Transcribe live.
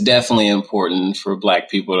Definitely important for Black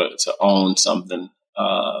people to own something,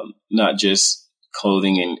 not just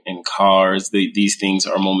clothing and cars. These things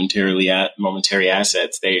are momentary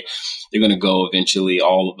assets. They're going to go eventually,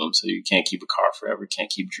 all of them. So you can't keep a car forever, can't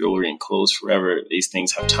keep jewelry and clothes forever. These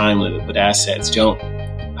things have time limit, but assets don't.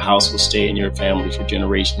 A house will stay in your family for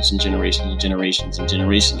generations and generations and generations and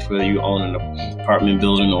generations, whether you own an apartment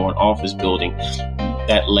building or an office building.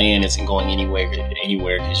 That land isn't going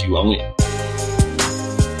anywhere because you own it.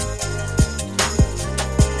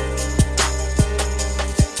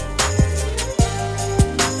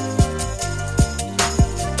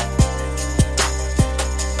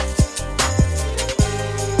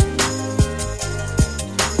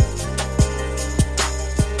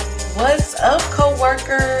 What's up,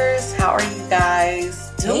 co-workers? How are you guys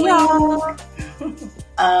doing?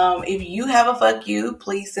 If you have a fuck you,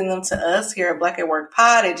 please send them to us here at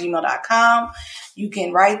blackatworkpod@gmail.com. You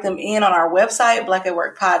can write them in on our website,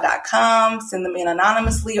 blackatworkpod.com. Send them in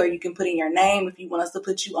anonymously, or you can put in your name if you want us to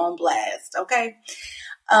put you on blast, okay?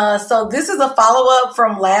 So this is a follow-up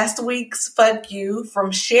from last week's fuck you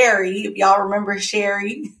from Sherry. If y'all remember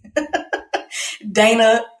Sherry,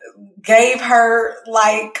 Dana gave her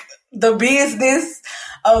like the business.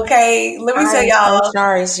 Okay, let me tell y'all. I'm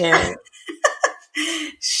sorry, Sherry.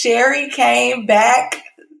 Sherry came back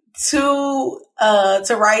to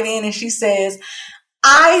write in, and she says,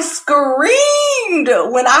 I screamed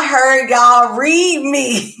when I heard y'all read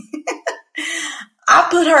me. I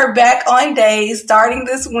put her back on days starting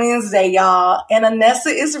this Wednesday, y'all. And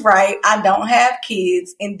Anessa is right. I don't have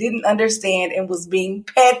kids and didn't understand and was being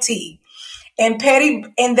petty. And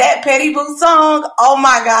that Petty Boo song, oh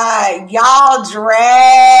my God, y'all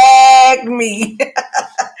dragged me.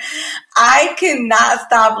 I cannot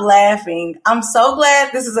stop laughing. I'm so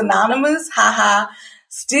glad this is anonymous. Haha.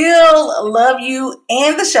 Still love you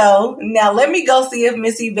and the show. Now let me go see if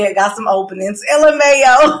Miss Yvette got some openings.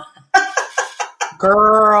 LMAO.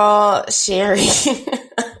 Girl, Sherry.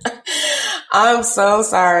 I'm so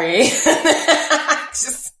sorry.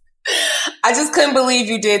 I just couldn't believe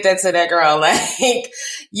you did that to that girl. Like,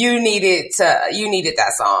 you needed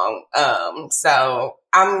that song. So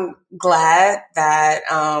I'm glad that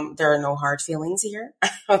there are no hard feelings here.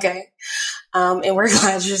 Okay. And we're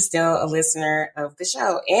glad you're still a listener of the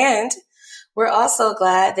show. And we're also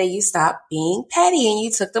glad that you stopped being petty and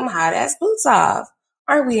you took them hot ass boots off.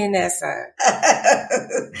 Aren't we, Anessa?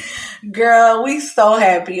 Girl, we so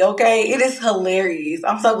happy, okay? It is hilarious.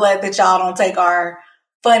 I'm so glad that y'all don't take our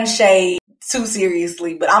fun shade too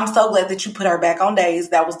seriously, but I'm so glad that you put her back on days.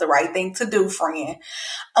 That was the right thing to do, friend.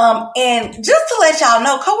 And just to let y'all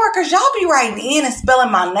know, coworkers, y'all be writing in and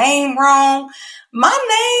spelling my name wrong. My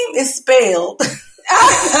name is spelled.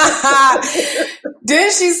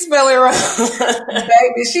 Did she spell it wrong?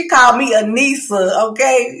 Baby, she called me Anissa,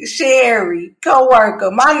 okay? Sherry,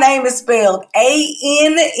 coworker. My name is spelled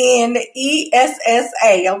Annessa,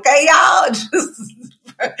 okay, y'all?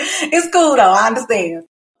 It's cool though, I understand.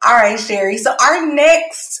 All right, Sherry. So our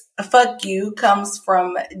next fuck you comes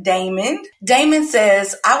from Damon. Damon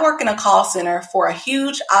says, I work in a call center for a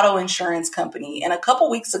huge auto insurance company. And a couple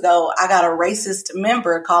weeks ago, I got a racist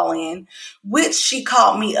member call in, which she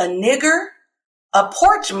called me a nigger, a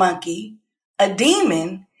porch monkey, a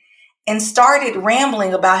demon, and started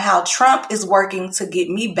rambling about how Trump is working to get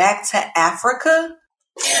me back to Africa.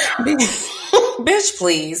 Bitch,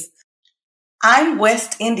 please. I'm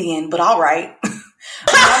West Indian, but all right.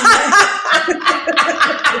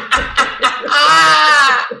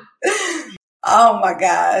 Oh my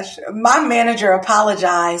gosh. My manager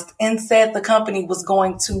apologized and said the company was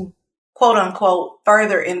going to, quote unquote,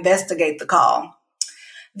 further investigate the call.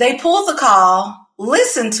 They pulled the call,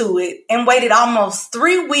 listened to it, and waited almost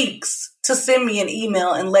 3 weeks to send me an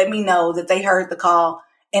email and let me know that they heard the call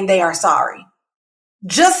and they are sorry.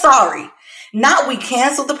 Just sorry. Not we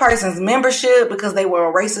canceled the person's membership because they were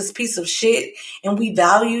a racist piece of shit and we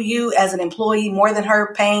value you as an employee more than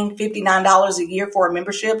her paying $59 a year for a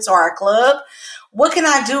membership to our club. What can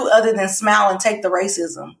I do other than smile and take the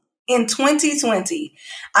racism? In 2020,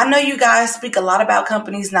 I know you guys speak a lot about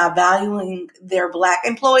companies not valuing their Black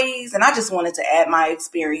employees, and I just wanted to add my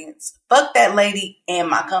experience. Fuck that lady and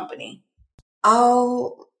my company.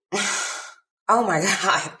 Oh my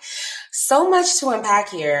God. So much to unpack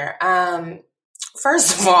here.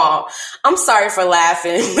 First of all, I'm sorry for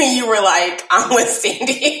laughing when you were like, I'm West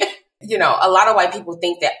Indian. You know, a lot of white people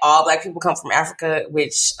think that all Black people come from Africa,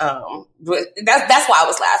 which that's why I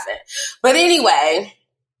was laughing. But anyway,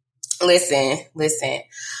 listen.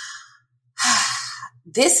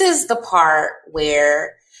 This is the part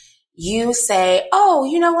where you say, oh,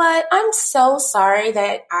 you know what? I'm so sorry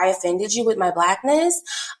that I offended you with my blackness.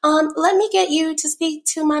 Let me get you to speak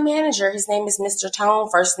to my manager. His name is Mr. Tone,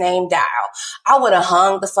 first name Dial. I would have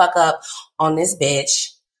hung the fuck up on this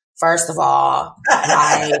bitch. First of all,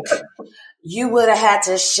 like, you would have had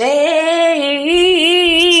to shake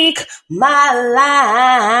my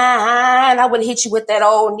line. I would have hit you with that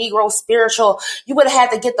old Negro spiritual. You would have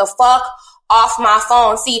had to get the fuck off my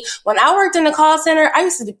phone. See, when I worked in the call center, I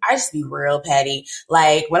used to be real petty.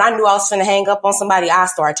 Like, when I knew I was finna hang up on somebody, I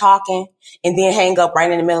start talking and then hang up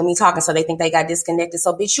right in the middle of me talking so they think they got disconnected.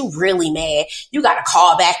 So, bitch, you really mad. You got to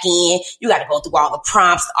call back in. You got to go through all the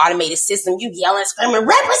prompts, the automated system. You yelling, screaming,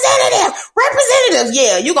 representative.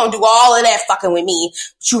 Yeah, you going to do all of that fucking with me.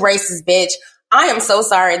 But you racist bitch. I am so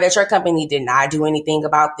sorry that your company did not do anything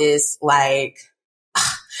about this. Like,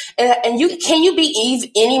 and can you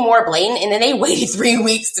be any more blatant? And then they waited 3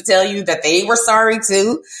 weeks to tell you that they were sorry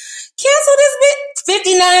too. Cancel this bit,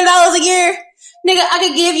 $59 a year. Nigga, I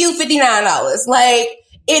could give you $59. Like,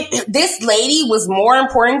 this lady was more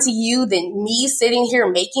important to you than me sitting here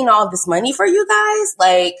making all this money for you guys.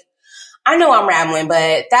 Like, I know I'm rambling,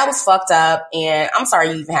 but that was fucked up. And I'm sorry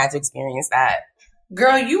you even had to experience that.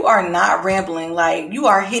 Girl, you are not rambling. Like, you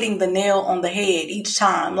are hitting the nail on the head each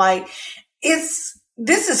time. Like, this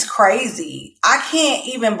is crazy. I can't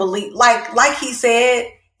even believe, like he said,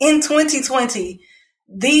 in 2020,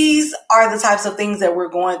 these are the types of things that we're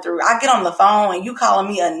going through. I get on the phone and you calling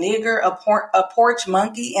me a nigger, a porch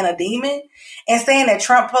monkey, and a demon, and saying that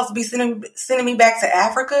Trump supposed to be sending me back to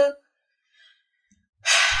Africa.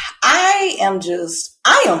 I am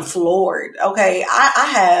floored. Okay.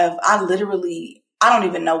 I don't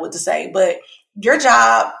even know what to say, but your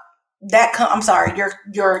job,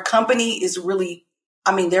 your company is really,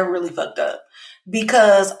 they're really fucked up,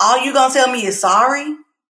 because all you gonna tell me is sorry.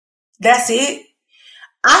 That's it.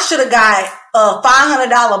 I should have got a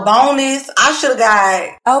 $500 bonus. I should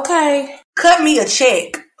have cut me a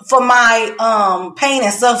check for my pain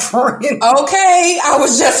and suffering. Okay, I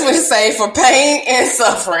was just going to say, for pain and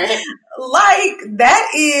suffering. Like,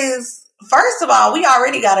 that is, first of all, we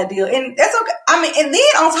already got a deal, and that's okay. And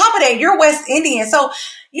then on top of that, you're West Indian, so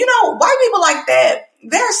white people like that,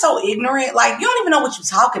 they're so ignorant. Like, you don't even know what you're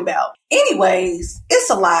talking about. Anyways,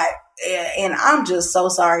 it's a lot, and I'm just so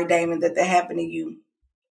sorry, Damon, that happened to you.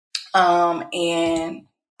 And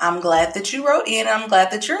I'm glad that you wrote in. I'm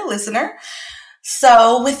glad that you're a listener.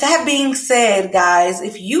 So with that being said, guys,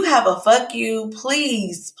 if you have a fuck you,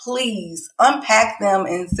 please unpack them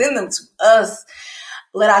and send them to us.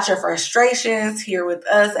 Let out your frustrations here with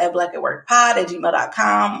us at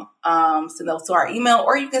blackatworkpod@gmail.com. Send those to our email,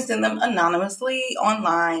 or you can send them anonymously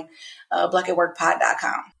online,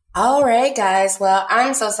 blackatworkpod.com. All right, guys. Well,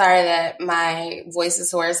 I'm so sorry that my voice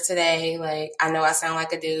is hoarse today. Like, I know I sound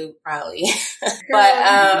like a dude, probably. But, you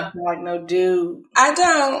sound like no dude. I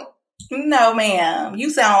don't. No, ma'am. You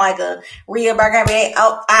sound like a real burger bag.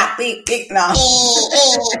 Oh, I think no.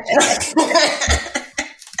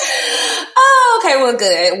 Oh, okay. Well,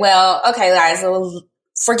 good. Well, okay, guys. So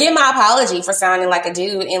forget my apology for sounding like a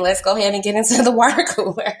dude, and let's go ahead and get into the water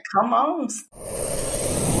cooler. Come on.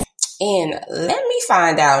 And let me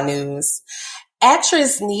find out news.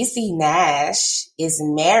 Actress Niecy Nash is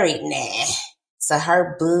married now to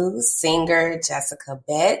her boo, singer Jessica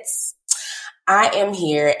Betts. I am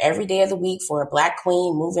here every day of the week for a Black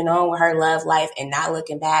queen moving on with her love life and not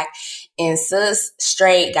looking back. And sis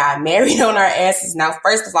straight got married on our asses. Now,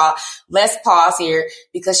 first of all, let's pause here,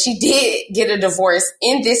 because she did get a divorce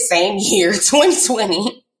in this same year,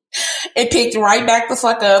 2020. It picked right back the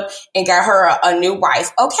fuck up and got her a new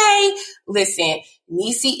wife. Okay, listen,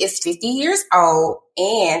 Niecy is 50 years old,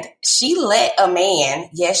 and she let a man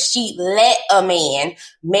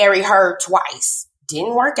marry her twice.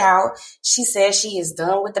 Didn't work out. She says she is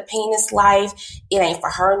done with the penis life. It ain't for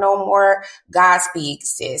her no more. Godspeed,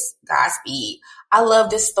 sis. Godspeed. I love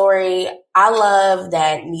this story. I love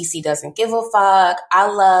that Niecy doesn't give a fuck. I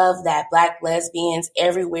love that Black lesbians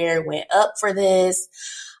everywhere went up for this.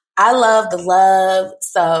 I love the love.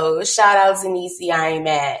 So shout out to Niecy. I ain't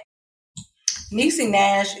mad. Niecy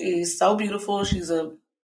Nash is so beautiful. She's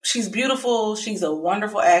beautiful. She's a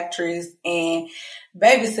wonderful actress. And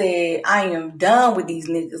baby said, I am done with these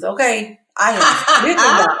niggas. Okay.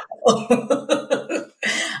 I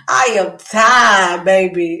am tired,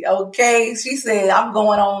 baby. Okay. She said, I'm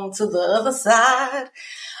going on to the other side.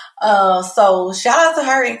 So shout out to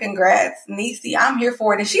her and congrats, Niecy. I'm here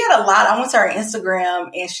for it. And she had a lot. I went to her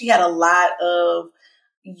Instagram and she had a lot of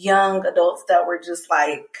young adults that were just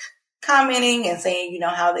like commenting and saying,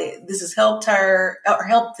 how this has helped her or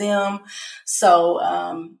helped them. So,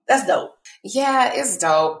 that's dope. Yeah, it's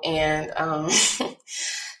dope. And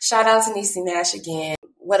shout out to Niecy Nash again.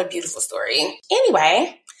 What a beautiful story.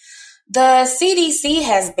 Anyway, the CDC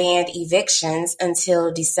has banned evictions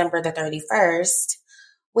until December the 31st,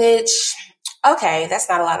 which, okay, that's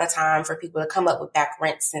not a lot of time for people to come up with back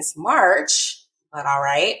rent since March, but all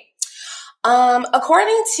right.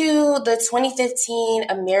 According to the 2015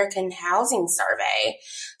 American Housing Survey,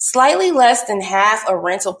 slightly less than half of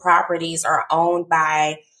rental properties are owned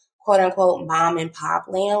by quote unquote mom and pop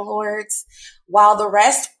landlords, while the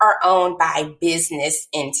rest are owned by business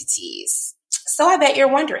entities. So I bet you're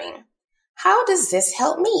wondering, how does this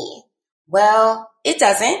help me? Well, it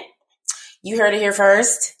doesn't. You heard it here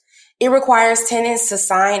first. It requires tenants to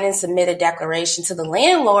sign and submit a declaration to the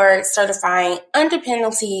landlord certifying under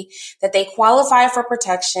penalty that they qualify for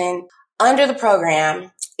protection under the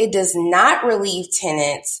program. It does not relieve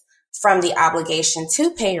tenants from the obligation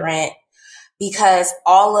to pay rent because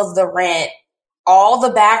all of the rent, all the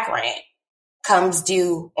back rent comes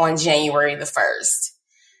due on January the 1st.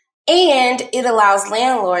 And it allows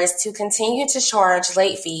landlords to continue to charge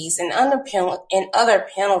late fees and other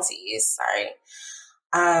penalties,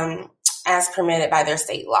 as permitted by their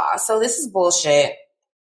state law. So this is bullshit.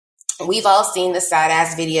 We've all seen the sad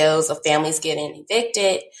ass videos of families getting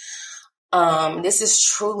evicted. This is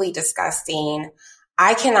truly disgusting.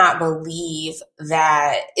 I cannot believe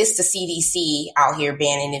that it's the CDC out here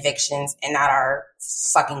banning evictions and not our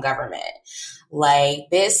fucking government. Like,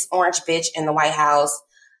 this orange bitch in the White House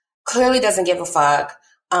clearly doesn't give a fuck.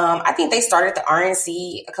 I think they started the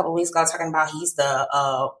RNC a couple of weeks ago talking about he's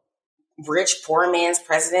the rich poor man's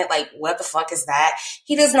president. Like, what the fuck is that?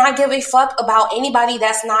 He does not give a fuck about anybody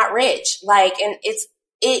that's not rich. Like, and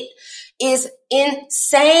it is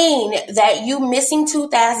insane that you missing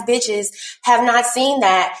tooth ass bitches have not seen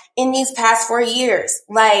that in these past 4 years.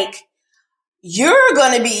 Like, you're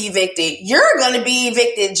gonna be evicted. You're gonna be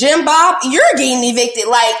evicted. Jim Bob, you're getting evicted.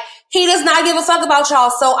 Like, he does not give a fuck about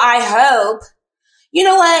y'all. So I hope, you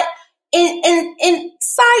know what? And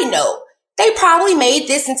side note, they probably made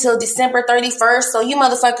this until December 31st, so you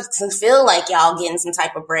motherfuckers can feel like y'all getting some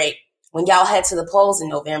type of break when y'all head to the polls in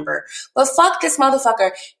November. But fuck this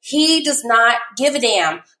motherfucker. He does not give a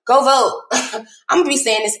damn. Go vote. I'm going to be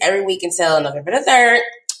saying this every week until November the 3rd.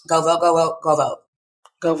 Go vote, go vote, go vote.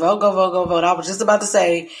 Go vote, go vote, go vote. I was just about to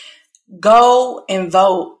say, go and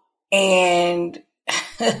vote. And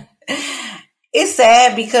it's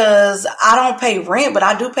sad because I don't pay rent, but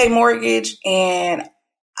I do pay mortgage, and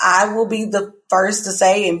I will be the first to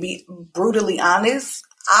say and be brutally honest.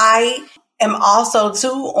 I am also too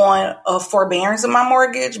on a forbearance of my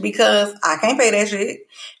mortgage because I can't pay that shit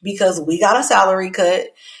because we got a salary cut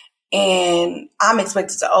and I'm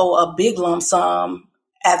expected to owe a big lump sum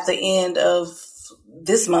at the end of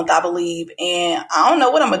this month, I believe. And I don't know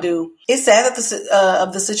what I'm going to do. It's sad that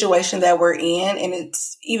of the situation that we're in. And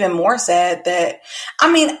it's even more sad that,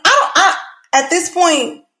 at this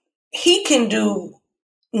point, he can do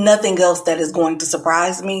nothing else that is going to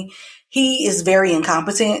surprise me. He is very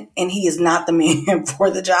incompetent and he is not the man for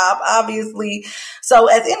the job, obviously. So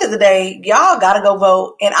at the end of the day, y'all got to go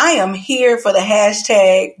vote. And I am here for the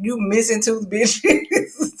hashtag, you missing tooth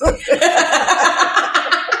bitches.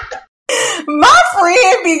 My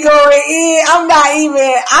friend be going in.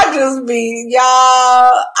 I just be,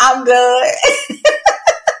 y'all, I'm done.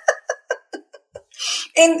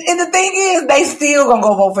 And the thing is, they still gonna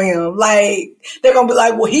go vote for him. Like, they're gonna be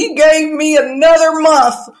like, well, he gave me another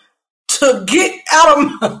month to get out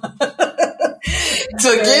of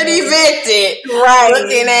to get evicted. Right.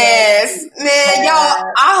 Looking ass. Man,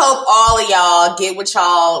 y'all, I hope all of y'all get what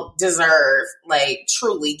y'all deserve. Like,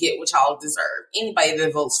 truly get what y'all deserve. Anybody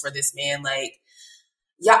that votes for this man, like,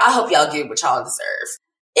 y'all, I hope y'all get what y'all deserve.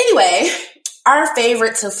 Anyway, our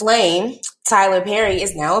favorite to flame, Tyler Perry,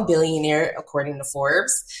 is now a billionaire, according to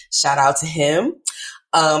Forbes. Shout out to him.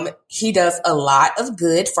 He does a lot of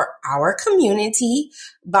good for our community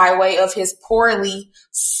by way of his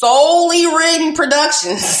solely written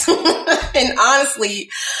productions. And honestly,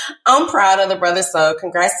 I'm proud of the brother. So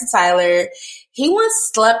congrats to Tyler. He once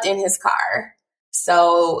slept in his car.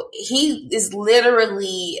 So he is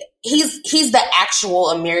literally, he's the actual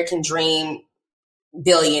American dream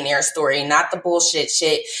billionaire story, not the bullshit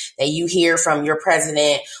shit that you hear from your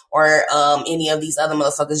president or any of these other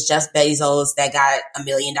motherfuckers, Jeff Bezos, that got $1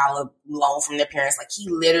 million loan from their parents. Like, he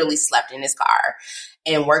literally slept in his car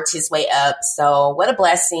and worked his way up. So what a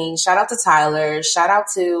blessing. Shout out to Tyler. Shout out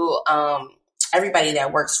to everybody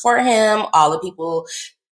that works for him, all the people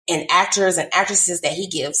and actors and actresses that he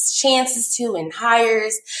gives chances to and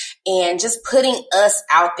hires, and just putting us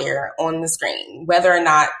out there on the screen, whether or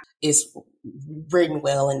not it's written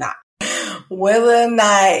well or not. whether or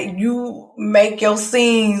not you make your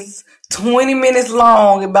scenes 20 minutes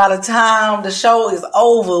long, and by the time the show is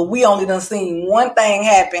over, we only done seen one thing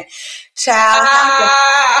happen. Child,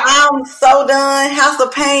 I'm so done. House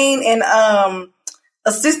of Pain and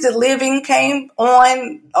Assisted Living came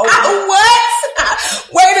on. What?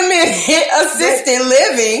 Wait a minute. Assisted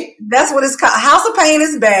Living? That's what it's called. House of Pain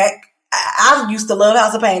is back. I used to love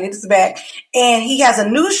House of Pain. It's back. And he has a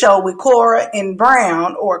new show with Cora and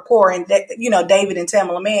Brown, or Cora and, David and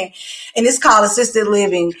Tamela Mann. And it's called Assisted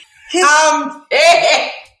Living.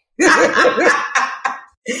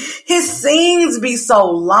 His scenes be so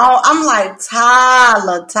long. I'm like,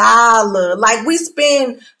 Tyler. Like, we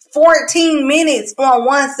spend 14 minutes on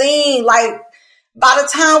one scene. Like, by the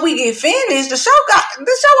time we get finished, the show over.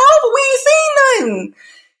 We ain't seen nothing.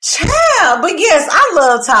 Child. But yes, I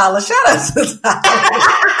love Tyler. Shout out to Tyler.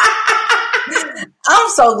 I'm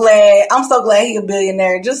so glad he a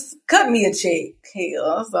billionaire. Just cut me a check.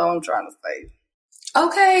 Hell, that's all I'm trying to say.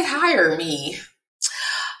 Okay, hire me.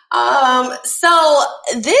 So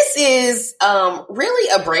this is really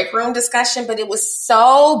a break room discussion, but it was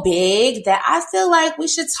so big that I feel like we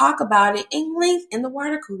should talk about it in length in the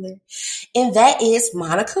water cooler. And that is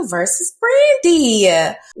Monica versus Brandy.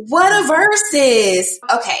 What a versus.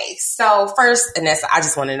 Okay, so first, Anessa, I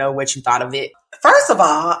just want to know what you thought of it. First of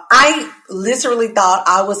all, I literally thought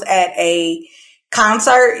I was at a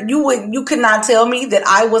concert. You could not tell me that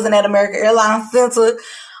I wasn't at American Airlines Center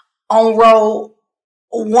on row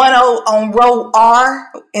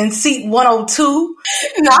R in seat 102.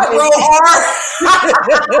 Not row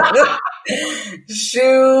R.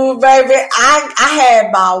 Shoot, baby. I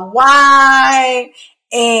had my wine,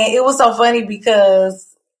 and it was so funny because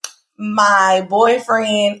my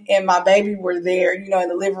boyfriend and my baby were there, in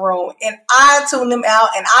the living room, and I tuned them out,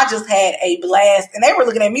 and I just had a blast, and they were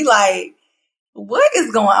looking at me like, what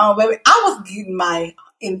is going on, baby? I was getting my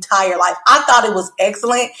entire life. I thought it was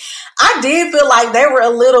excellent. I did feel like they were a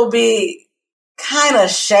little bit kind of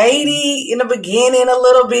shady in the beginning, a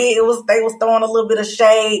little bit. They was throwing a little bit of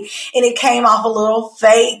shade, and it came off a little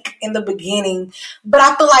fake in the beginning. But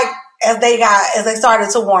I feel like as they started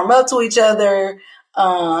to warm up to each other,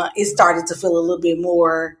 it started to feel a little bit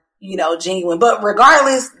more, genuine. But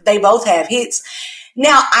regardless, they both have hits.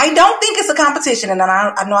 Now, I don't think it's a competition, and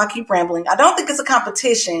I know I keep rambling. I don't think it's a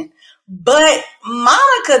competition, but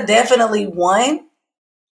Monica definitely won.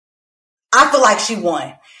 I feel like she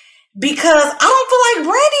won because I don't feel like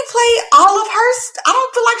Brandy played I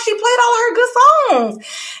don't feel like she played all of her good songs.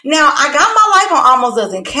 Now, I Got My Life on Almost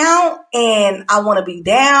Doesn't Count, and I Want to Be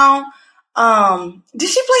Down. Did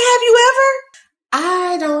she play Have You Ever?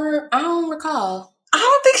 I don't recall. I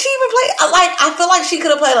don't think she even played. I feel like she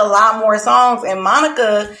could have played a lot more songs, and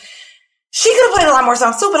Monica, she could have played a lot more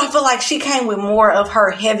songs too, but I feel like she came with more of her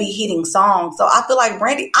heavy hitting songs. So I feel like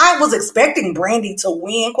I was expecting Brandy to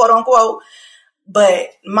win, quote unquote,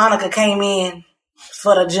 but Monica came in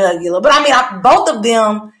for the jugular. But I mean, both of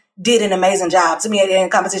them did an amazing job. To me, in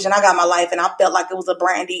competition, I Got My Life, and I felt like it was a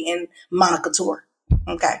Brandy and Monica tour.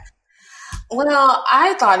 Okay. Well,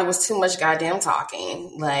 I thought it was too much goddamn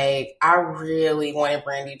talking. Like, I really wanted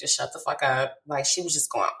Brandy to shut the fuck up. Like, she was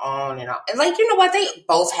just going on and on. And, like, you know what? They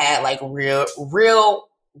both had, like, real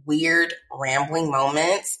weird rambling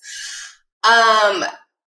moments. I'm gonna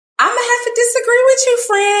have to disagree with you,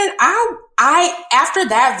 friend. I after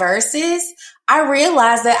that versus, I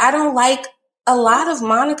realized that I don't like a lot of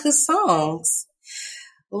Monica's songs.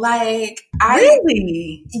 Like,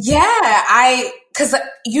 really? Because,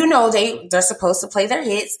 they're supposed to play their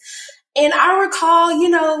hits. And I recall,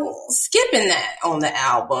 skipping that on the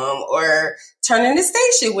album or turning the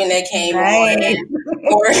station when they came on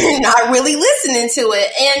or not really listening to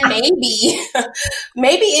it. And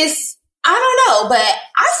maybe it's, I don't know, but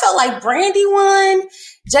I felt like Brandy won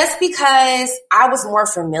just because I was more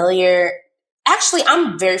familiar. Actually,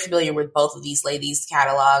 I'm very familiar with both of these ladies'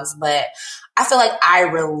 catalogs, but I feel like I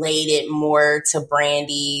related more to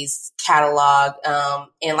Brandy's catalog.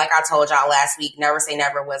 And like I told y'all last week, Never Say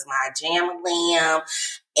Never was my jam-a-lam.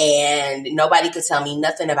 And nobody could tell me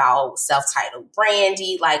nothing about self-titled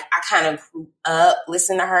Brandy. Like, I kind of grew up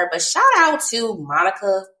listening to her. But shout out to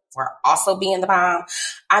Monica for also being the bomb.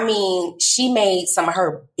 I mean, she made some of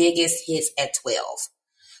her biggest hits at 12.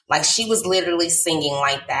 Like, she was literally singing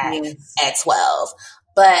like that at 12.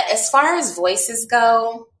 But as far as voices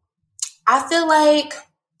go, I feel like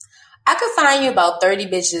I could find you about 30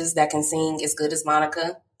 bitches that can sing as good as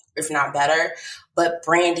Monica, if not better. But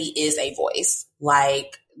Brandy is a voice.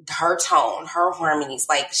 Like, her tone, her harmonies,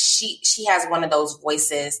 like she has one of those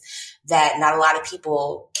voices that not a lot of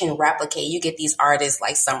people can replicate. You get these artists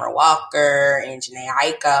like Summer Walker and Jhené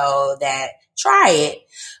Aiko that try it,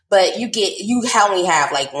 but you only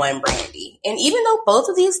have like one Brandy. And even though both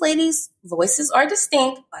of these ladies' voices are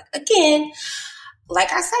distinct, like again,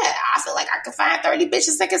 like I said, I feel like I could find 30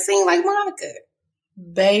 bitches that can sing like Monica.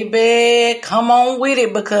 Baby, come on with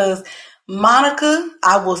it, because Monica,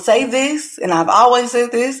 I will say this, and I've always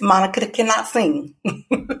said this, Monica cannot sing. You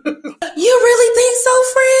really think so,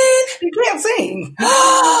 friend? She can't sing.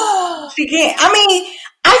 She can't. I mean,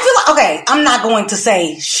 I feel like, okay, I'm not going to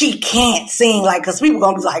say she can't sing, like, because people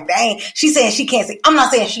going to be like, dang, she's saying she can't sing. I'm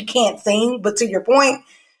not saying she can't sing, but to your point,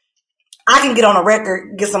 I can get on a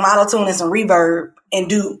record, get some auto-tune and some reverb,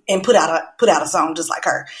 and put out a song just like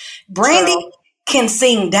her. Brandy can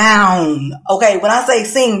sing down. Okay, when I say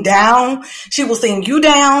sing down, she will sing you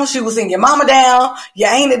down, she will sing your mama down, your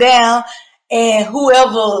auntie down, and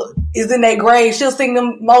whoever is in that grave, she'll sing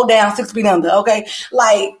them more down 6 feet under. Okay,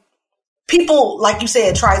 like people, like you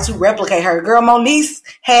said, try to replicate her. Girl, Moniece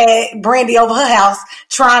had Brandy over her house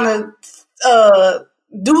trying to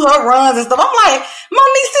do her runs and stuff. I'm like,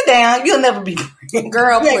 Moniece, sit down. You'll never be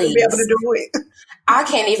girl, please. Be able to do it. I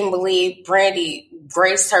can't even believe Brandy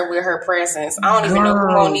graced her with her presence. I don't even know who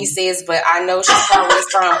Moniece is, but I know she's probably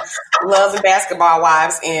from Love and Basketball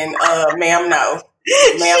Wives and Ma'am No.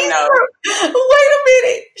 Ma'am No. Wait a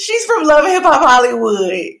minute. She's from Love and Hip Hop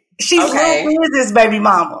Hollywood. She's Lil Wiz's baby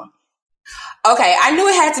mama. Okay, I knew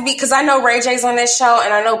it had to be because I know Ray J's on this show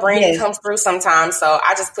and I know Brandy comes through sometimes, so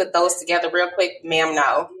I just put those together real quick. Ma'am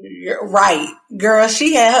No. Right. Girl,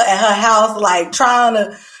 she had her at her house like trying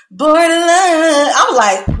to borderline. I was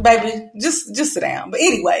like, baby, just sit down. But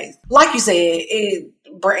anyways, like you said,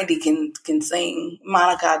 Brandy can sing.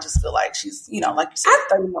 Monica, I just feel like she's, like you said,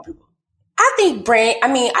 30 more people. I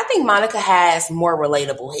think Monica has more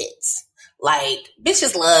relatable hits. Like,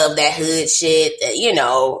 bitches love that hood shit. That's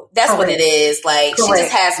Correct. What it is. Like, Correct. She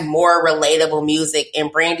just has more relatable music,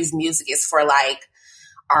 and Brandy's music is for like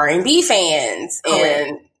R&B fans. Correct.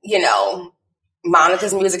 And,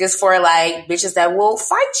 Monica's music is for like bitches that will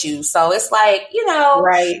fight you. So it's like,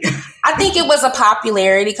 right. I think it was a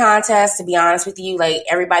popularity contest, to be honest with you. Like,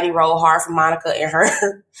 everybody rolled hard for Monica and her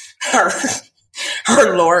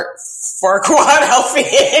Lord Farquaad outfit.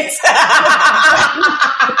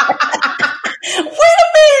 Wait a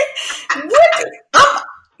minute. What?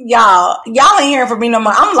 Y'all ain't hearing from me no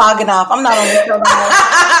more. I'm logging off. I'm not on this show no more.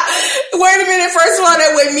 Wait a minute. First of all,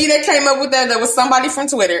 that wasn't me that came up with that. That was somebody from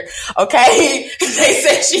Twitter. Okay. They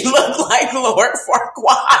said she looked like Lord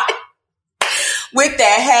Farquaad with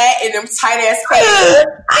that hat and them tight ass pants.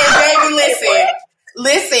 And baby,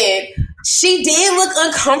 listen. She did look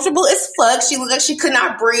uncomfortable as fuck. She looked like she could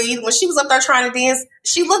not breathe. When she was up there trying to dance,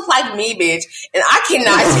 she looked like me, bitch. And I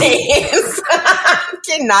cannot dance. I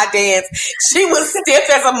cannot dance. She was stiff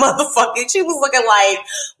as a motherfucker. She was looking like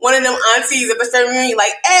one of them aunties at the ceremony,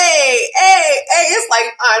 like, hey. It's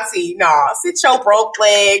like, auntie, nah, sit your broke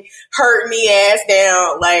leg, hurt me ass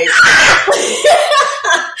down. Like,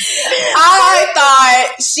 I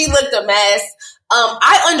thought she looked a mess.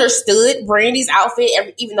 I understood Brandy's outfit,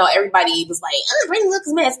 even though everybody was like, Brandy looks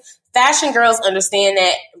a mess. Fashion girls understand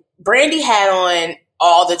that Brandy had on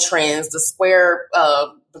all the trends, the square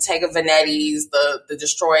Bottega Venettis, the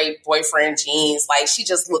destroyed boyfriend jeans. Like, she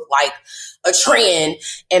just looked like a trend,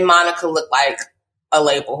 and Monica looked like a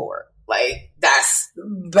label whore. Like, that's...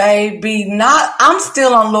 Baby, I'm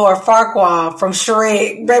still on Lord Farquaad from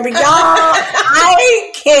Shrek. Baby, y'all,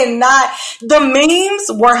 I cannot... The memes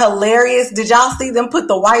were hilarious. Did y'all see them put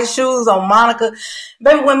the white shoes on Monica?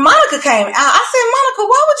 Baby, when Monica came out, I said, Monica,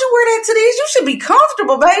 why would you wear that to these? You should be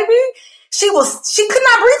comfortable, baby. She could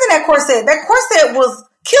not breathe in that corset. That corset was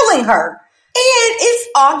killing her. And it's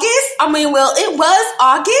August. It was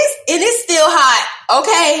August, and it's still hot,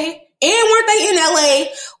 okay? And weren't they in LA?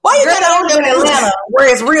 Why you got on them in Atlanta,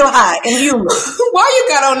 where it's real hot and humid? Why you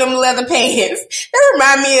got on them leather pants? That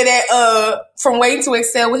remind me of that from Waiting to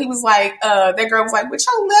Excel, when he was like, that girl was like, "With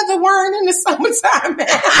your leather wearing in the summertime, man."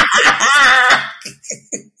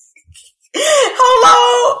 Hold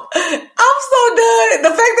on, I'm so done.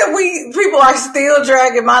 The fact that people are still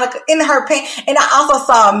dragging Monica in her pants, and I also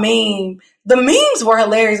saw a meme. The memes were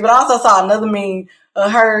hilarious, but I also saw another meme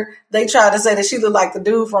of her. They tried to say that she looked like the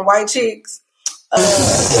dude from White Chicks.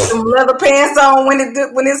 Some leather pants on when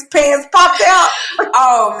his pants popped out.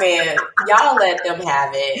 Oh man, y'all let them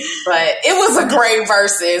have it. But it was a great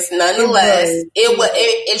versus, nonetheless.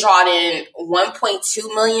 It drawed in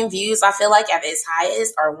 1.2 million views. I feel like at its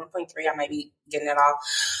highest, or 1.3. I might be getting it off.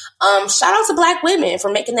 Shout out to Black women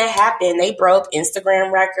for making that happen. They broke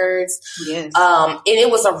Instagram records. Yes. And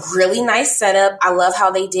it was a really nice setup. I love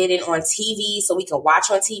how they did it on TV so we could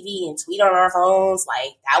watch on TV and tweet on our phones.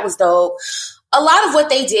 Like, that was dope. A lot of what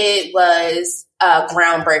they did was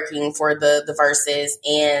groundbreaking for the verses.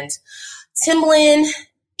 And Timbaland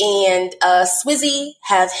and Swizzy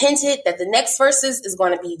have hinted that the next verses is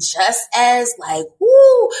going to be just as like,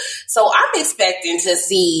 woo. So I'm expecting to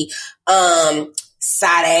see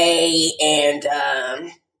Sade and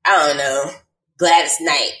I don't know, Gladys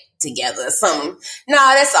Knight together. No,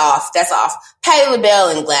 that's off. Patti LaBelle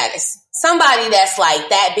and Gladys. Somebody that's like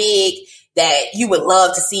that big that you would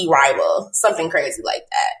love to see rival. Something crazy like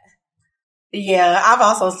that. Yeah, I've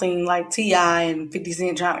also seen like T.I. and 50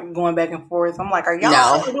 Cent going back and forth. I'm like, are y'all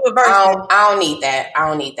No, do a verse? I don't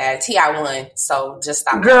need that. T.I. won, so just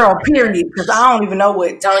stop. Girl, period. Because I don't even know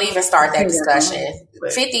what. Don't even start that discussion.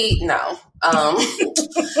 50, no.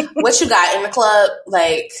 What you got in the club?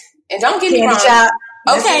 Like, and don't get me wrong. Shop.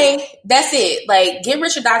 Okay, that's it. Like, Get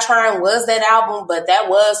Rich or Die Trying was that album, but that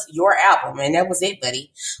was your album, and that was it,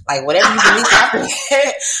 buddy. Like, whatever you released after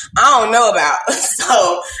that, I don't know about.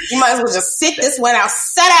 So, you might as well just sit this one out.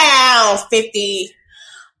 Sit down, 50.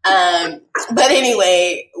 But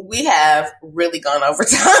anyway, we have really gone over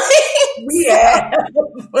time. Yeah.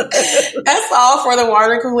 That's all for the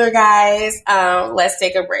water cooler, guys. Let's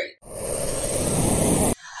take a break.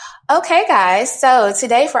 Okay, guys. So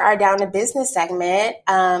today for our Down to Business segment,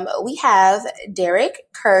 we have Derrick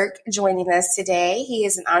Kirk joining us today. He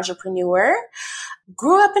is an entrepreneur,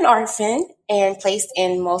 grew up an orphan and placed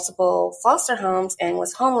in multiple foster homes and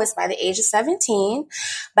was homeless by the age of 17.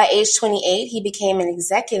 By age 28, he became an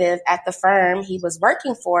executive at the firm he was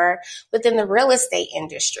working for within the real estate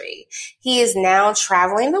industry. He is now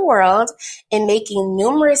traveling the world and making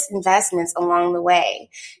numerous investments along the way.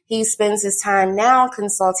 He spends his time now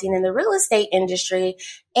consulting in the real estate industry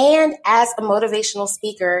and as a motivational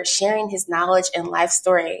speaker, sharing his knowledge and life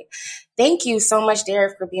story. Thank you so much,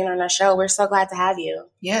 Derrick, for being on our show. We're so glad to have you.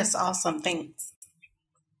 Yes, awesome. Thanks.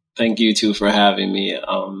 Thank you, too, for having me.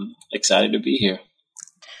 Excited to be here.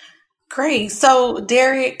 Great. So,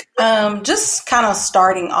 Derrick, just kind of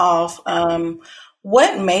starting off,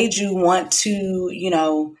 what made you want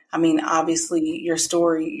to, obviously your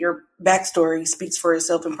story, your backstory speaks for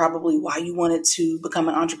itself and probably why you wanted to become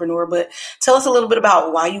an entrepreneur, but tell us a little bit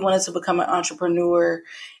about why you wanted to become an entrepreneur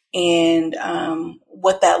and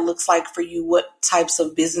what that looks like for you. What types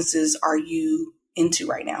of businesses are you into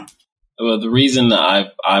right now? Well, the reason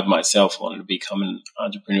that I myself wanted to become an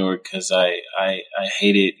entrepreneur because I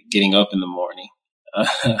hated getting up in the morning.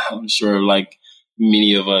 I'm sure, like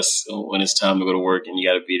many of us, when it's time to go to work and you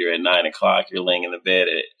got to be there at 9 o'clock, you're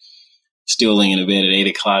still laying in bed at 8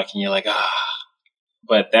 o'clock, and you're like,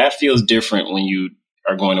 But that feels different when you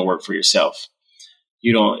are going to work for yourself.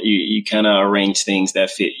 You kind of arrange things that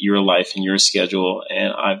fit your life and your schedule.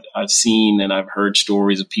 And I've seen and I've heard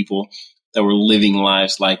stories of people that were living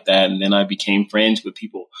lives like that. And then I became friends with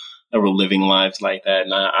people that were living lives like that.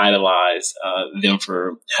 And I idolize them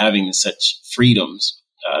for having such freedoms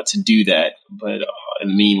to do that. But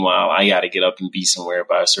meanwhile, I got to get up and be somewhere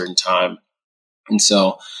by a certain time. And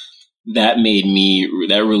so that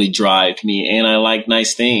really drives me. And I like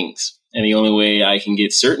nice things. And the only way I can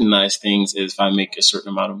get certain nice things is if I make a certain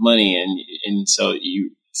amount of money. And so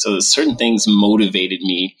certain things motivated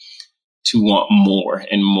me to want more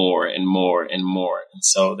and more and more and more. And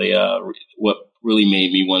so what really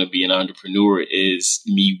made me want to be an entrepreneur is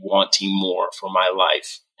me wanting more for my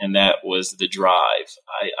life. And that was the drive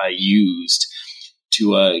I used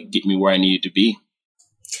to get me where I needed to be.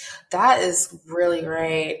 That is really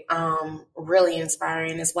great. Really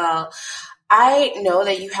inspiring as well. I know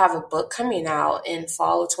that you have a book coming out in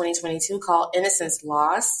fall of 2022 called Innocence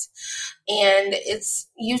Lost. And it's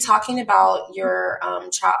you talking about your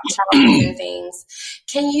childhood and things.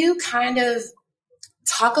 Can you kind of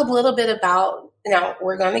talk a little bit about, now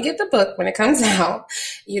we're going to get the book when it comes out.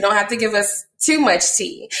 You don't have to give us too much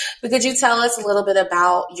tea. But could you tell us a little bit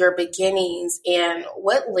about your beginnings and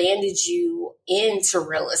what landed you into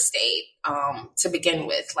real estate to begin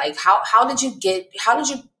with? Like how did you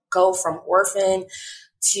go from orphan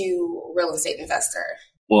to real estate investor?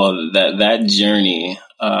 Well, that journey,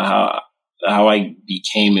 how I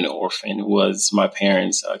became an orphan was my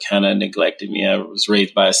parents kind of neglected me. I was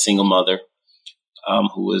raised by a single mother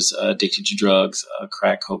who was addicted to drugs,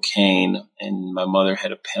 crack cocaine, and my mother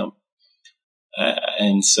had a pimp.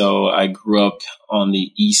 And so I grew up on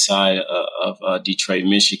the east side of Detroit,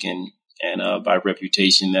 Michigan, and by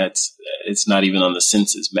reputation, it's not even on the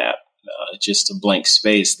census map. Just a blank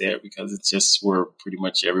space there because it's just where pretty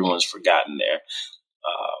much everyone's forgotten there.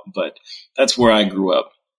 But that's where I grew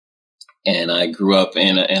up. And I grew up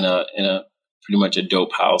in a pretty much a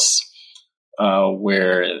dope house,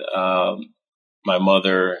 where, my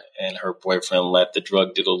mother and her boyfriend let the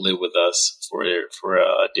drug dealer live with us for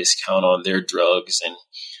a discount on their drugs. And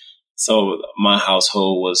so my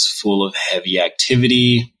household was full of heavy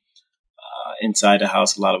activity. Inside the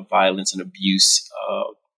house, a lot of violence and abuse,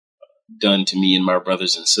 done to me and my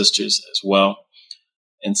brothers and sisters as well.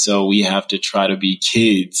 And so we have to try to be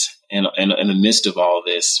kids in the midst of all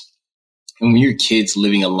this. And when you're kids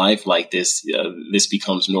living a life like this, this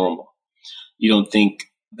becomes normal. You don't think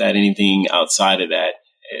that anything outside of that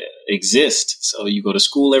exists. So you go to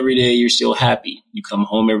school every day, you're still happy. You come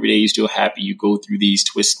home every day, you're still happy. You go through these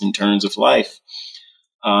twists and turns of life,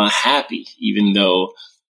 happy, even though,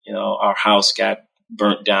 our house got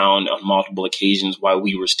burnt down on multiple occasions while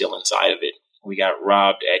we were still inside of it. We got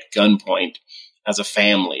robbed at gunpoint as a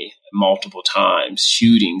family multiple times,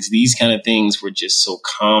 shootings. These kind of things were just so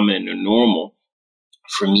common and normal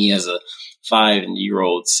for me as a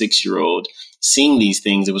 5-year-old, 6-year-old. Seeing these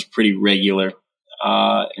things, it was pretty regular.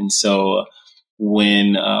 And so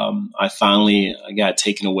when I finally got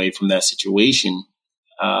taken away from that situation,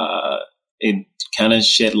 it kind of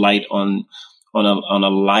shed light on a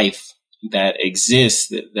life that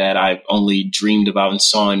exists that I've only dreamed about and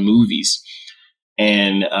saw in movies.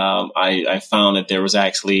 And I found that there was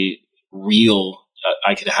actually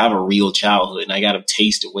I could have a real childhood, and I got a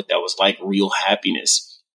taste of what that was like, real happiness.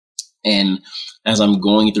 And as I'm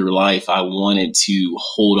going through life, I wanted to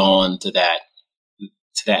hold on to that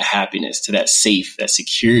happiness, to that safe, that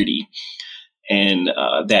security, and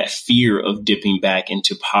that fear of dipping back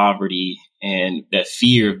into poverty and that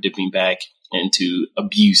fear of dipping back into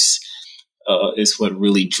abuse is what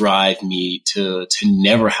really drive me to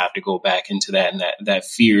never have to go back into that. And that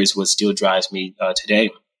fear is what still drives me today.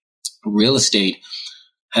 Real estate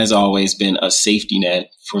has always been a safety net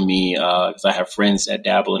for me, because I have friends that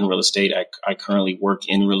dabble in real estate. I currently work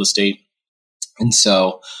in real estate. And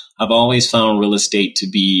so I've always found real estate to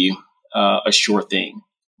be a sure thing,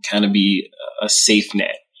 kind of be a safe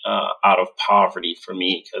net out of poverty for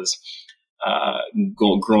me, because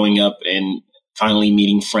growing up and finally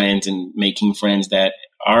meeting friends and making friends that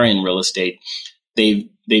are in real estate, they've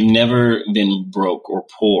never been broke or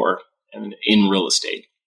poor in real estate.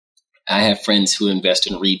 I have friends who invest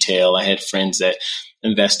in retail. I had friends that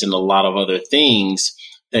invest in a lot of other things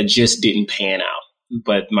that just didn't pan out.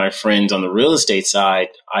 But my friends on the real estate side,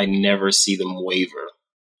 I never see them waver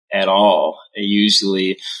at all. They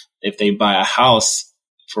usually, if they buy a house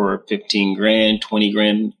for 15 grand, 20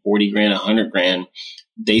 grand, 40 grand, 100 grand,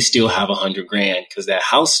 they still have 100 grand because that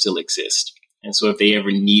house still exists. And so if they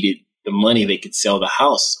ever needed the money, they could sell the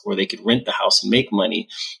house or they could rent the house and make money.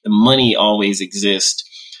 The money always exists.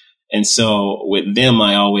 And so with them,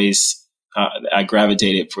 I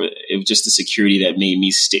gravitated for, it was just the security that made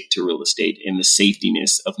me stick to real estate and the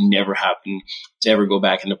safetyness of never having to ever go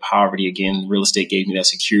back into poverty again. Real estate gave me that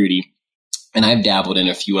security. And I've dabbled in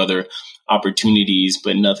a few other opportunities,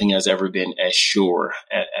 but nothing has ever been as sure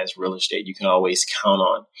as real estate. You can always count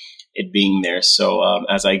on it being there. So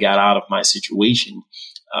as I got out of my situation,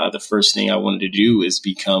 the first thing I wanted to do is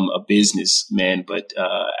become a businessman. But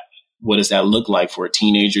what does that look like for a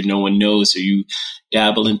teenager? No one knows. So you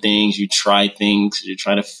dabble in things, you try things, you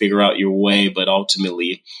try to figure out your way. But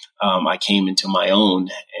ultimately, I came into my own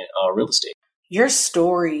real estate. Your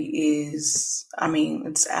story is,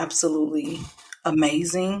 it's absolutely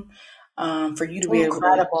amazing. For you to be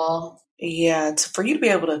incredible. For you to be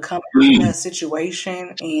able to come from that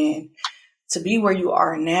situation and to be where you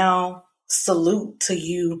are now, salute to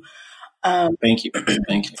you. Thank you.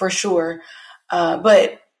 For sure.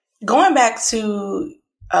 But going back to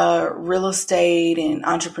real estate and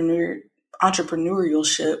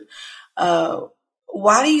entrepreneurship,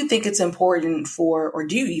 why do you think it's important or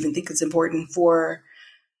do you even think it's important for,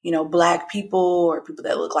 Black people or people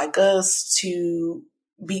that look like us to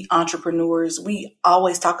be entrepreneurs? We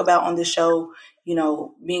always talk about on this show,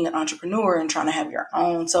 being an entrepreneur and trying to have your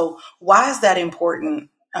own. So why is that important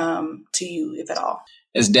to you, if at all?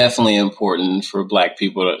 It's definitely important for Black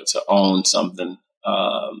people to own something,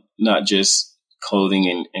 not just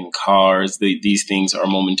clothing and cars. These things are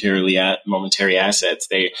momentary assets.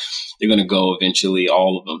 They're going to go eventually,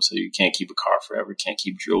 all of them. So you can't keep a car forever. You can't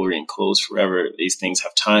keep jewelry and clothes forever. These things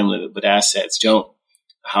have time limit, but assets don't.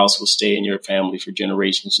 A house will stay in your family for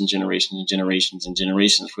generations and generations and generations and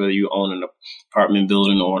generations. Whether you own an apartment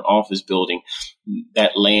building or an office building,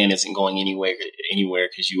 that land isn't going anywhere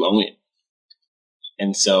because you own it.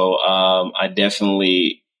 And so I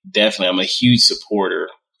definitely, I'm a huge supporter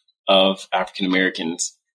of African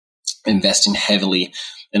Americans investing heavily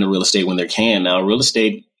in the real estate when they can. Now, real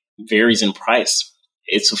estate varies in price.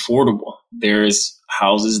 It's affordable. There's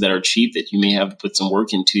houses that are cheap that you may have to put some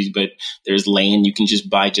work into, but there's land you can just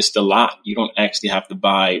buy just a lot. You don't actually have to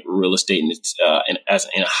buy real estate in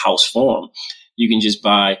a house form. You can just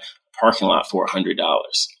buy a parking lot for $100,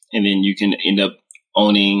 and then you can end up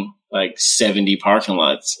owning like 70 parking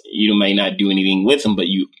lots. You may not do anything with them, but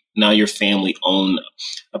now your family own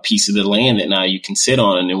a piece of the land that now you can sit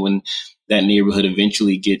on. And when that neighborhood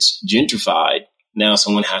eventually gets gentrified, now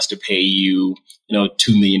someone has to pay you,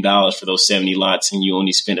 $2 million for those 70 lots, and you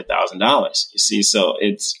only spent $1,000. You see, so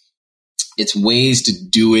it's ways to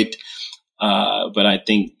do it. But I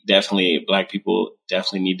think definitely Black people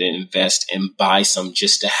definitely need to invest and buy some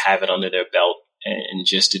just to have it under their belt and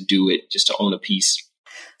just to do it, just to own a piece.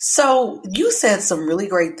 So you said some really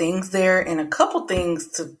great things there, and a couple things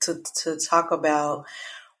to talk about.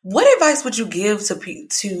 What advice would you give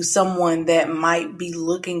to someone that might be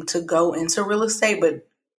looking to go into real estate, but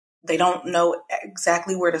they don't know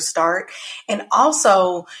exactly where to start? And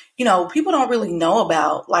also, people don't really know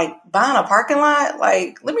about like buying a parking lot.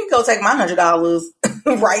 Like, let me go take my $100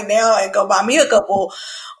 right now and go buy me a couple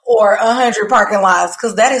or 100 parking lots,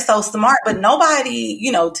 because that is so smart. But nobody,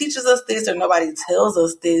 teaches us this, or nobody tells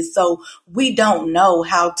us this. So we don't know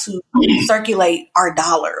how to circulate our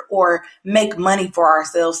dollar or make money for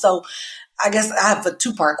ourselves. So I guess I have a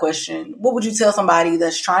 2-part question. What would you tell somebody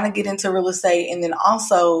that's trying to get into real estate? And then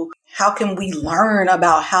also, how can we learn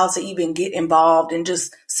about how to even get involved in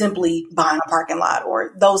just simply buying a parking lot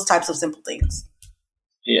or those types of simple things?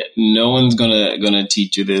 Yeah, no one's gonna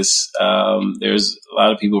teach you this. There's a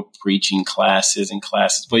lot of people preaching classes,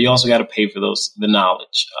 but you also got to pay for the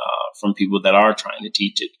knowledge from people that are trying to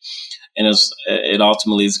teach it. And it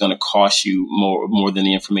ultimately is going to cost you more than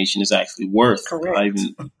the information is actually worth. Correct.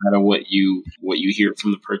 Even no matter what you hear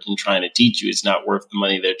from the person trying to teach you, it's not worth the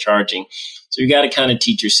money they're charging. So you got to kind of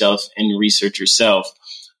teach yourself and research yourself.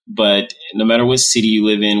 But no matter what city you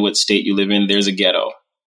live in, what state you live in, there's a ghetto.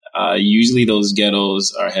 Usually those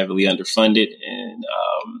ghettos are heavily underfunded, and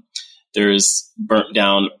there's burnt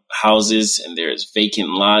down houses, and there's vacant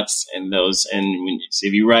lots, so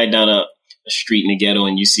if you ride down a street in the ghetto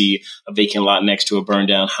and you see a vacant lot next to a burned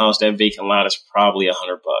down house, that vacant lot is probably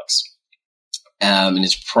 $100. And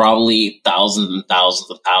it's probably thousands and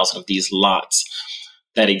thousands of these lots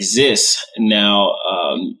that exist. Now,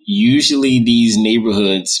 usually these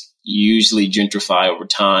neighborhoods gentrify over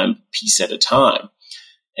time, piece at a time.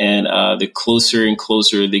 And the closer and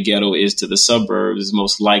closer the ghetto is to the suburbs,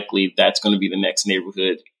 most likely that's going to be the next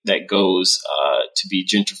neighborhood that goes to be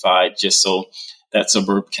gentrified, just so that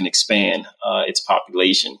suburb can expand its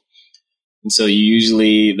population. And so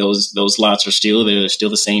usually those lots are still there. They're still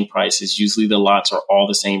the same prices. Usually the lots are all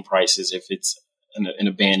the same prices. If it's an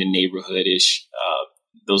abandoned neighborhood-ish,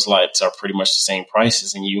 those lots are pretty much the same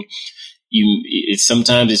prices. And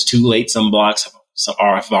sometimes it's too late. Some blocks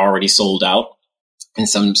have already sold out. And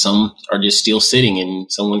some are just still sitting, and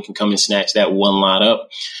someone can come and snatch that one lot up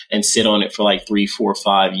and sit on it for like 3, 4,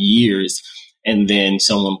 5 years. And then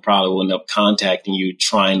someone probably will end up contacting you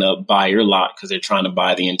trying to buy your lot because they're trying to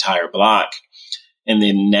buy the entire block. And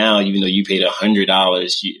then now, even though you paid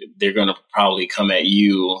 $100, they're going to probably come at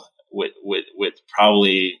you with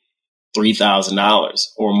probably $3,000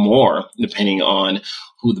 or more, depending on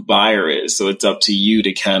who the buyer is. So it's up to you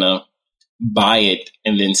to kind of buy it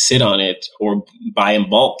and then sit on it, or buy in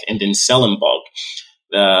bulk and then sell in bulk.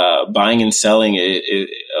 Buying and selling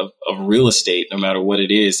of real estate, no matter what it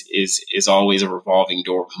is always a revolving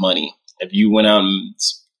door of money. If you went out and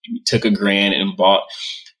took $1,000 and bought,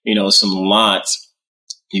 some lots,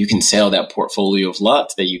 you can sell that portfolio of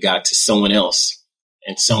lots that you got to someone else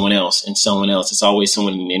and someone else and someone else. It's always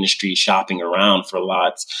someone in the industry shopping around for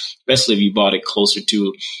lots, especially if you bought it closer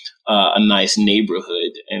to a nice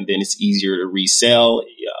neighborhood, and then it's easier to resell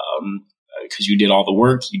because you did all the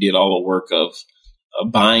work. You did all the work of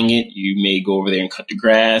buying it. You may go over there and cut the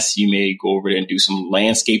grass. You may go over there and do some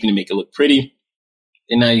landscaping to make it look pretty.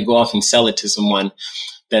 And now you go off and sell it to someone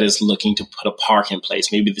that is looking to put a park in place.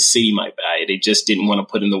 Maybe the city might buy it. They just didn't want to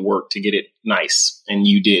put in the work to get it nice, and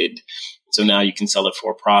you did. So now you can sell it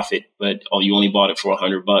for a profit, but you only bought it for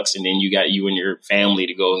 $100, and then you got you and your family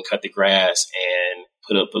to go and cut the grass and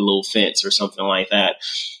put up a little fence or something like that.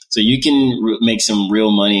 So you can make some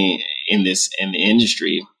real money in the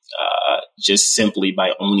industry just simply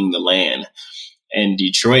by owning the land. And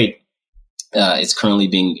Detroit, it's currently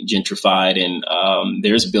being gentrified, and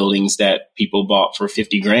there's buildings that people bought for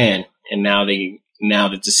 $50,000, and now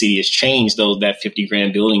that the city has changed, though, that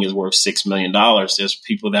 $50,000 building is worth $6 million. There's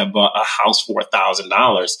people that bought a house for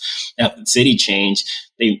 $1,000 after the city changed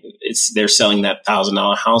they're selling that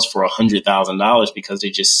 $1,000 house for $100,000 because they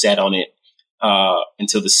just sat on it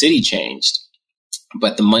until the city changed.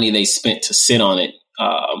 But the money they spent to sit on it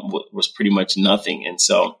was pretty much nothing. And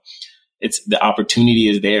so it's the opportunity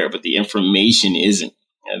is there, but the information isn't.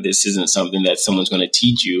 This isn't something that someone's going to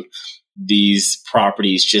teach you. These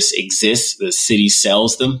properties just exist. The city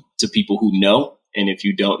sells them to people who know. And if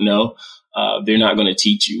you don't know, they're not going to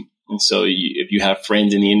teach you. And so if you have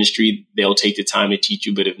friends in the industry, they'll take the time to teach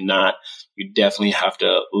you. But if not, you definitely have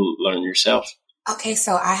to learn yourself. Okay,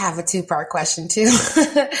 so I have a 2-part question too.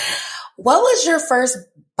 What was your first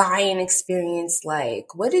buying experience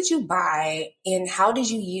like? What did you buy and how did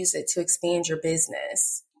you use it to expand your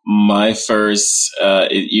business? My first,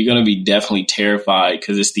 you're going to be definitely terrified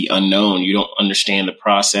because it's the unknown. You don't understand the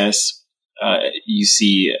process. You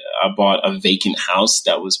see, I bought a vacant house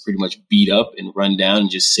that was pretty much beat up and run down and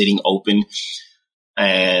just sitting open,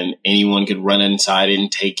 and anyone could run inside it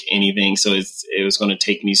and take anything. So it was going to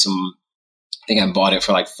take me some, I think I bought it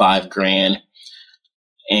for like $5,000.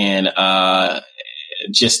 And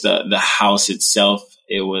just the house itself,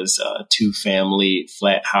 it was a 2-family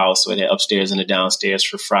flat house. So it had upstairs and a downstairs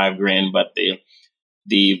for $5,000. But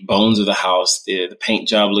the bones of the house, the paint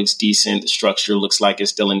job looks decent. The structure looks like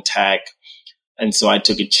it's still intact. And so I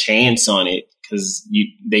took a chance on it because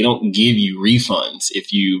they don't give you refunds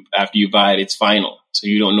after you buy it, it's final. So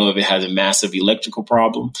you don't know if it has a massive electrical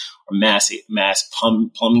problem or mass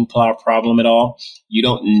plumbing problem at all. You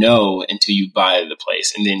don't know until you buy the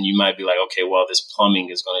place. And then you might be like, okay, well, this plumbing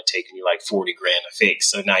is going to take me like $40,000 to fix.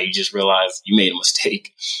 So now you just realize you made a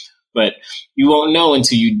mistake. But you won't know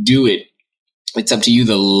until you do it. It's up to you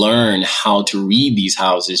to learn how to read these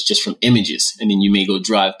houses just from images. And then you may go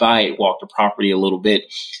drive by it, walk the property a little bit,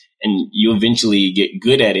 and you eventually get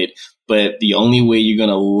good at it. But the only way you're going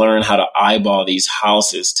to learn how to eyeball these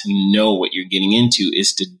houses to know what you're getting into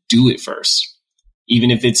is to do it first.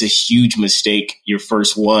 Even if it's a huge mistake, your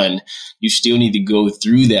first one, you still need to go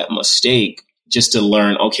through that mistake just to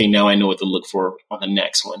learn, okay, now I know what to look for on the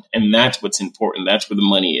next one. And that's what's important. That's where the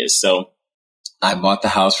money is. So I bought the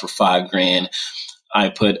house for $5,000. I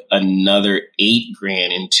put another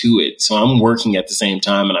 $8,000 into it. So I'm working at the same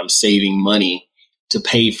time and I'm saving money to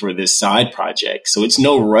pay for this side project. So it's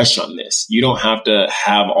no rush on this. You don't have to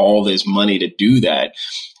have all this money to do that.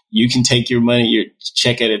 You can take your money, your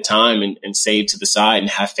check at a time and save to the side and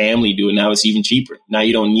have family do it. Now it's even cheaper. Now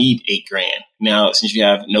you don't need $8,000. Now, since you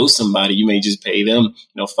know somebody, you may just pay them,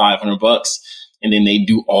 $500 and then they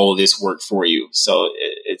do all of this work for you. So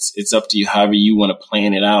it's up to you, however you want to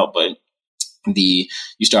plan it out. But you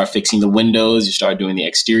start fixing the windows, you start doing the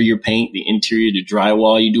exterior paint, the interior, the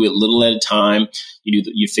drywall. You do it little at a time.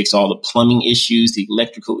 You fix all the plumbing issues, the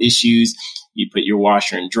electrical issues. You put your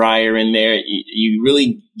washer and dryer in there. You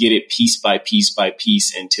really get it piece by piece by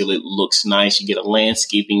piece until it looks nice. You get a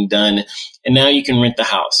landscaping done, and now you can rent the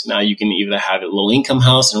house. Now you can either have a low income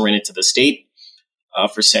house and rent it to the state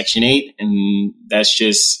for Section 8, and that's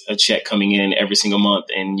just a check coming in every single month,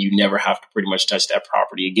 and you never have to pretty much touch that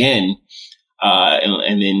property again.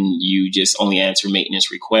 And then you just only answer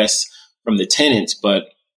maintenance requests from the tenants, but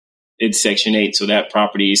it's Section 8. So that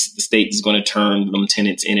property, the state is going to turn them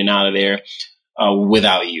tenants in and out of there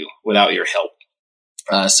without your help.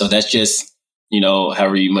 So that's just,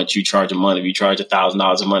 however much you charge a month. If you charge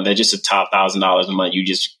 $1,000 a month, that's just a top $1,000 a month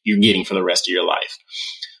you're getting for the rest of your life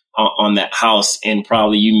on that house. And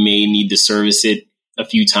probably you may need to service it a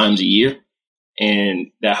few times a year. And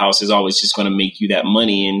that house is always just going to make you that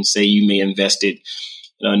money. And say you may invested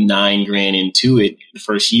 $9,000 into it. The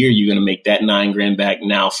first year, you're going to make that $9,000 back.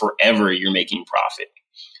 Now forever, you're making profit.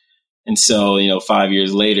 And so, 5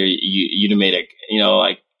 years later, you'd have made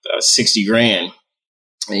 $60,000.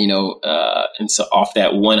 And so off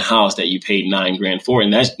that one house that you paid $9,000 for,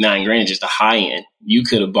 and that's $9,000 is just a high end. You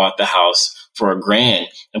could have bought the house for $1,000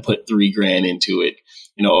 and put $3,000 into it.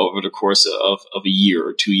 Over the course of a year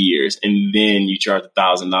or 2 years, and then you charge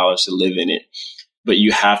 $1,000 to live in it. But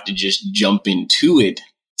you have to just jump into it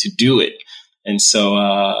to do it. And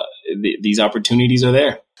so these opportunities are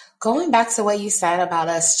there. Going back to what you said about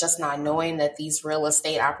us just not knowing that these real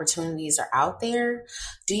estate opportunities are out there,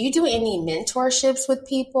 do you do any mentorships with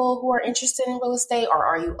people who are interested in real estate, or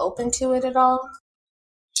are you open to it at all?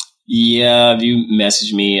 Yeah, if you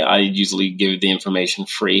message me, I usually give the information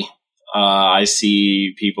free. I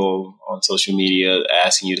see people on social media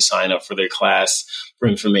asking you to sign up for their class for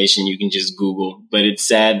information. You can just Google, but it's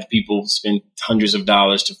sad people spend hundreds of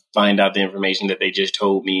dollars to find out the information that they just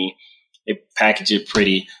told me. They package it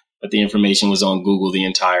pretty, but the information was on Google the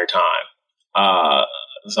entire time.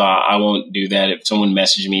 So I won't do that. If someone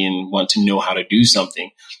messages me and want to know how to do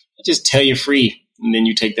something, I just tell you free. and then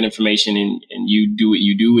you take that information and you do what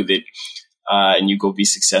you do with it, and you go be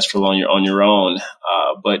successful on your own.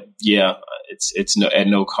 But yeah, it's at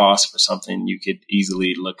no cost for something you could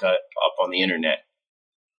easily look up on the internet.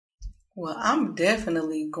 Well, I'm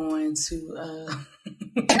definitely going to.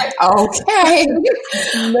 Okay.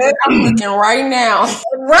 I'm looking right now.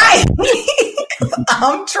 Right.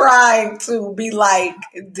 I'm trying to be like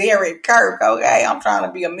Derrick Kirk. Okay. I'm trying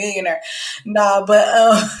to be a millionaire. No,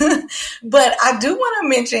 but I do want to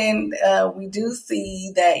mention, we do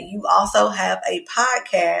see that you also have a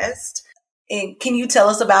podcast. And can you tell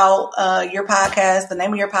us about your podcast, the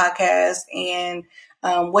name of your podcast, and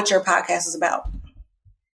what your podcast is about?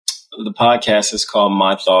 The podcast is called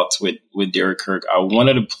My Thoughts with Derrick Kirk. I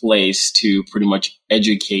wanted a place to pretty much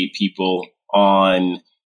educate people on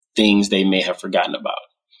things they may have forgotten about.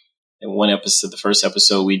 In one episode, the first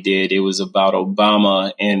episode we did, it was about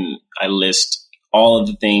Obama, and I list all of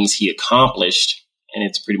the things he accomplished, and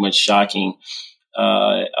it's pretty much shocking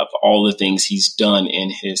of all the things he's done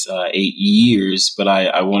in his 8 years. But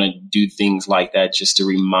I want to do things like that just to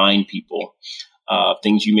remind people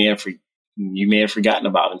things you may have forgotten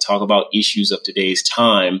about, and talk about issues of today's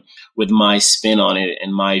time with my spin on it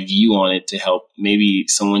and my view on it to help maybe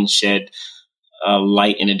someone shed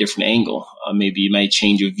light in a different angle. Maybe it might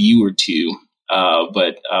change a view or two,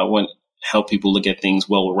 but I want to help people look at things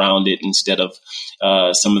well-rounded instead of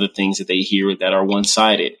some of the things that they hear that are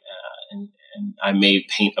one-sided. And I may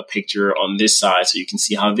paint a picture on this side so you can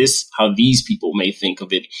see how these people may think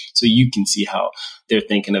of it, so you can see how they're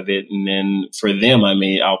thinking of it. And then for them,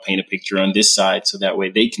 I'll paint a picture on this side so that way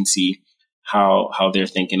they can see how they're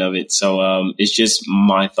thinking of it. So it's just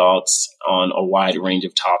my thoughts on a wide range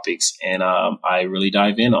of topics, and I really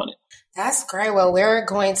dive in on it. That's great. Well, we're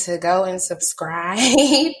going to go and subscribe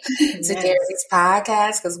to Derrick's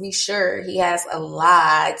podcast because we sure he has a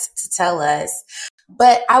lot to tell us.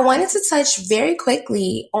 But I wanted to touch very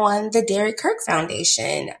quickly on the Derrick Kirk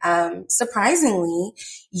Foundation. Surprisingly,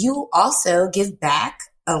 you also give back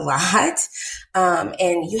a lot.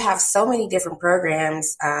 And you have so many different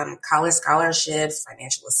programs, college scholarships,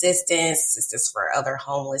 financial assistance for other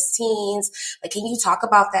homeless teens. Like, can you talk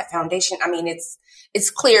about that foundation? I mean, it's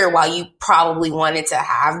clear why you probably wanted to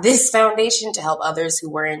have this foundation to help others who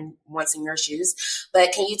were once in your shoes.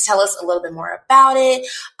 But can you tell us a little bit more about it?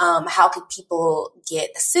 How could people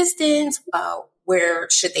get assistance? Where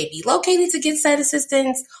should they be located to get said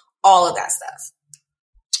assistance? All of that stuff.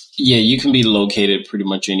 Yeah, you can be located pretty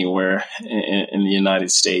much anywhere in the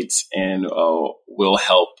United States, and we'll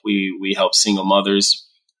help. We help single mothers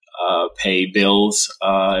pay bills.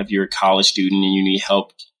 If you're a college student and you need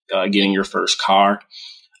help getting your first car,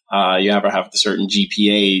 you have to have a certain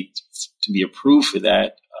GPA to be approved for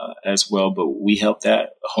that as well. But we help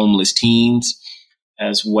that. Homeless teens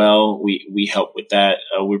as well. We help with that.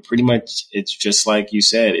 We're pretty much, it's just like you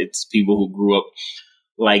said, it's people who grew up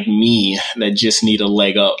like me that just need a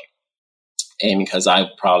leg up. And because I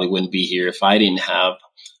probably wouldn't be here if I didn't have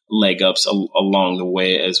leg ups along the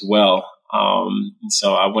way as well.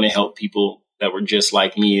 So I want to help people that were just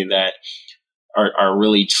like me that are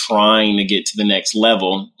really trying to get to the next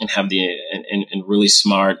level and have and really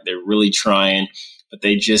smart. They're really trying, but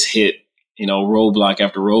they just hit, roadblock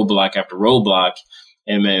after roadblock after roadblock.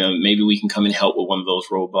 And maybe we can come and help with one of those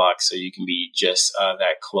roadblocks so you can be just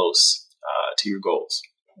that close to your goals.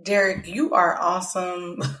 Derrick, you are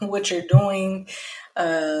awesome. What you're doing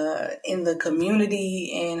in the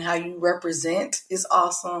community and how you represent is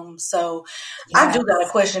awesome. So yes. I do got a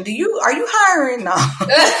question. Are you hiring now?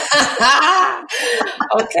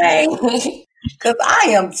 Okay. Because I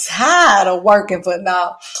am tired of working for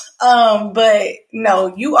now. But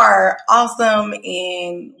no, you are awesome.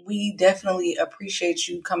 And we definitely appreciate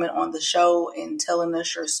you coming on the show and telling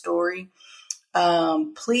us your story.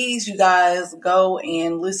 Please, you guys, go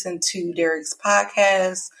and listen to Derrick's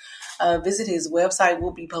podcast. Visit his website.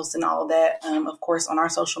 We'll be posting all of that, of course, on our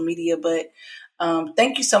social media. But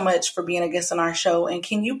thank you so much for being a guest on our show. And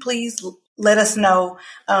can you please let us know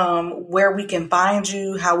where we can find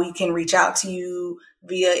you, how we can reach out to you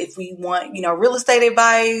if we want, real estate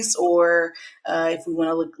advice, or if we want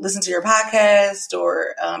to listen to your podcast,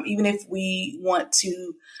 or even if we want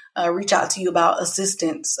to reach out to you about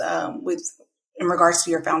assistance in regards to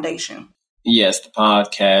your foundation? Yes, the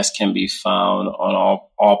podcast can be found on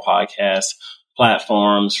all podcast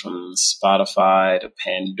platforms, from Spotify to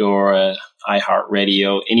Pandora,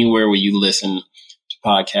 iHeartRadio, anywhere where you listen to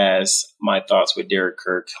podcasts. My Thoughts with Derrick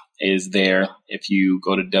Kirk is there. If you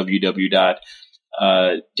go to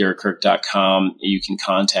www.derrickkirk.com, you can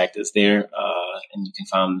contact us there, and you can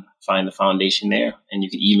find the foundation there, and you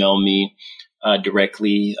can email me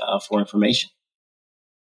directly for information.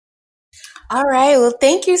 All right. Well,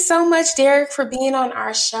 thank you so much, Derrick, for being on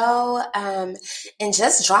our show and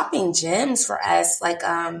just dropping gems for us. Like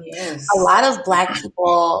Yes. a lot of Black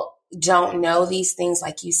people don't know these things,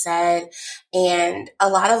 like you said, and a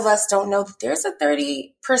lot of us don't know that there's a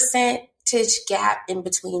 30% gap in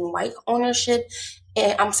between white home ownership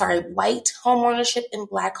and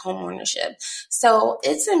Black home ownership. So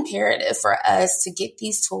it's imperative for us to get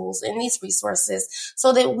these tools and these resources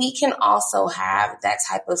so that we can also have that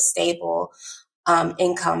type of stable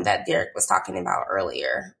income that Derrick was talking about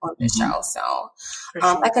earlier on the show. So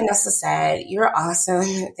like Anessa said, you're awesome.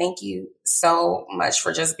 Thank you so much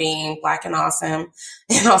for just being Black and awesome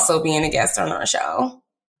and also being a guest on our show.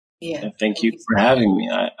 Yeah. Thank you for having me.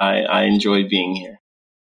 I enjoyed being here.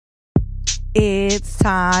 It's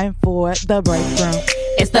time for the break room.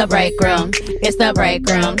 It's the break room. It's the break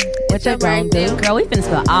room. What you gonna do? Girl, we finna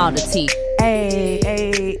spill all the tea. Hey,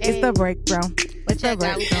 it's the break room. It's the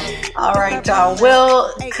break room. All right, y'all.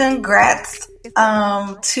 Well, congrats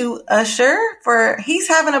to Usher for he's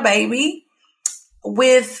having a baby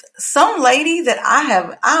with some lady that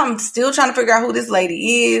I'm still trying to figure out who this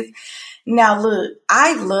lady is. Now, look,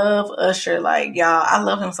 I love Usher. Like, y'all, I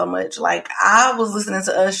love him so much. Like, I was listening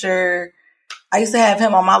to Usher. I used to have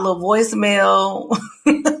him on my little voicemail.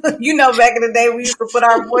 You know, back in the day, we used to put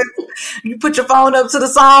our voice, you put your phone up to the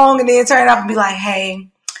song and then turn it off and be like, hey,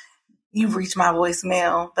 you've reached my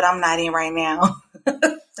voicemail, but I'm not in right now.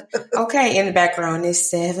 Okay, in the background is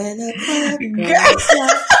 7 o'clock.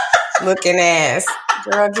 Looking ass.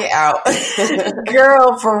 Girl, get out.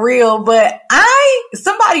 Girl, for real. But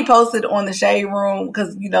somebody posted on the Shade Room,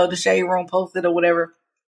 because, you know, the Shade Room posted or whatever.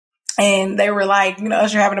 And they were like, you know,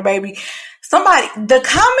 Usher having a baby. The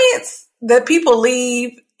comments that people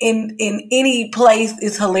leave in any place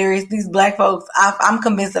is hilarious. These Black folks, I'm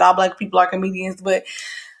convinced that all Black people are comedians, but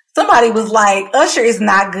somebody was like, Usher is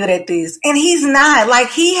not good at this. And he's not. Like,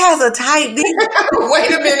 he has a type.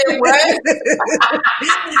 Wait a minute, what?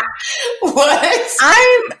 What?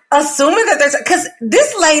 I'm assuming that because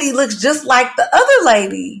this lady looks just like the other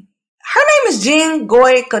lady. Her name is Jen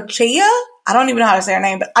Goycochea. I don't even know how to say her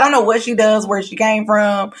name, but I don't know what she does, where she came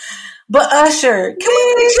from. But Usher, can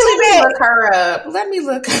we look her up? Let me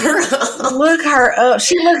look her up. Look her up.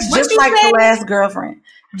 She looks just like the last girlfriend.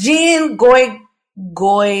 Jen Goycochea.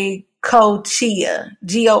 Goicoechea.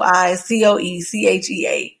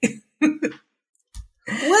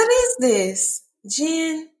 What is this?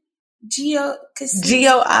 Jen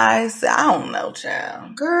Goic. I don't know,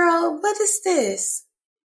 child. Girl, what is this?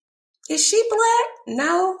 Is she Black?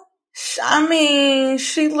 No. I mean,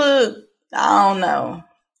 she look, I don't know.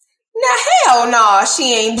 Now, hell no,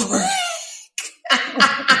 she ain't Black.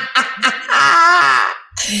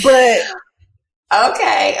 But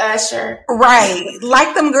okay, Usher. Right.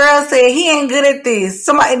 Like them girls said, he ain't good at this.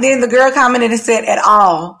 Then the girl commented and said, at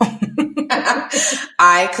all.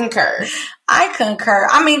 I concur.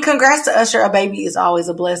 I mean, congrats to Usher. A baby is always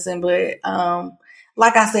a blessing. But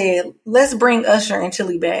like I said, let's bring Usher and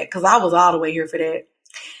Chili back, because I was all the way here for that.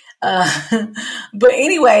 But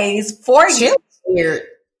anyways, Chili's weird.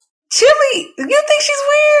 Chili, you think she's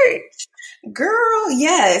weird? Girl,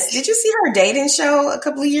 yes. Did you see her dating show a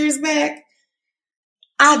couple of years back?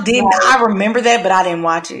 I didn't. I remember that, but I didn't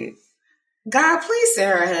watch it. God, please send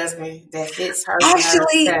her a husband that fits her.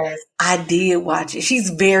 Actually, I did watch it. She's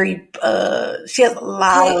very, she has a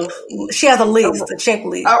lot of, she has a list, a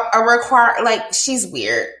checklist. She's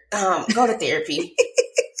weird. Go to therapy.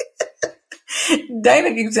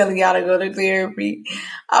 Dana keeps telling y'all to go to therapy.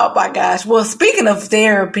 Oh my gosh. Well, speaking of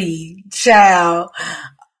therapy, child,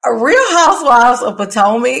 Real Housewives of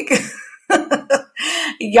Potomac.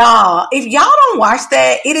 Y'all, if y'all don't watch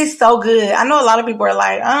that, it is so good. I know a lot of people are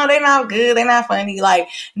like, oh, they're not good, they're not funny. Like,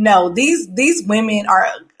 no, these women are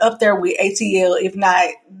up there with ATL, if not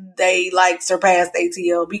they like surpassed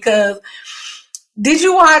ATL. Because did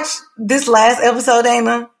you watch this last episode,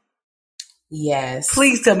 Dana? Yes.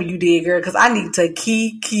 Please tell me you did, girl, because I need to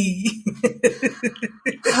key.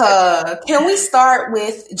 Can we start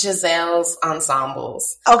with Giselle's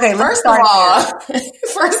ensembles? Okay, first of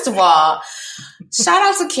all, shout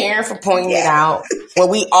out to Karen for pointing it out. Well,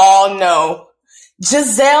 we all know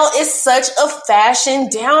Giselle is such a fashion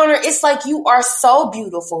downer. It's like, you are so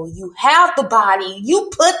beautiful. You have the body. You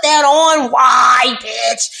put that on. Why,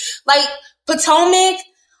 bitch? Like, Potomac,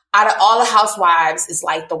 out of all the housewives, is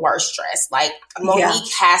like the worst dressed. Like,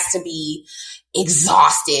 Monique has to be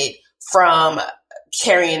exhausted from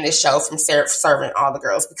carrying this show, from serving all the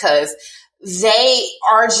girls, because they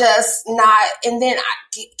are just not. And then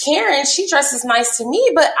Karen, she dresses nice to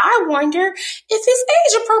me, but I wonder if it's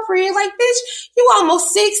age appropriate. Like, bitch, you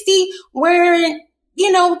almost 60 wearing,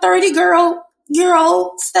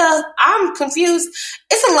 30-year-old stuff. I'm confused.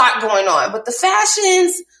 It's a lot going on, but the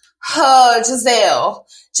fashions, Giselle,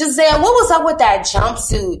 what was up with that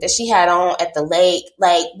jumpsuit that she had on at the lake?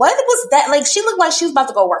 Like, what was that? Like, she looked like she was about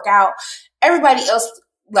to go work out. Everybody else,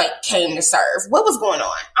 like, came to serve. What was going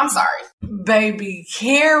on? I'm sorry. Baby,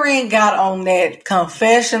 Karen got on that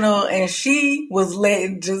confessional and she was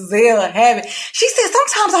letting Giselle have it. She said,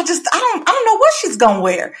 sometimes I don't know what she's going to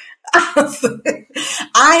wear.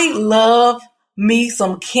 I love me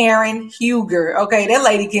some Karen Huger. Okay, that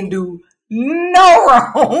lady can do no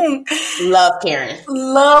wrong. Love Karen.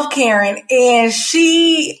 And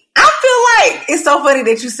I feel like it's so funny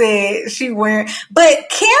that you said she wearing, but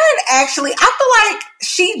Karen actually, I feel like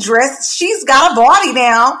she's got a body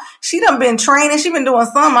now. She done been training. She been doing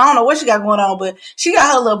something. I don't know what she got going on, but she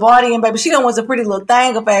got her little body and baby, she done went to Pretty Little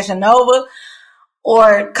Thing of Fashion Nova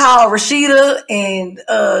or called Rashida and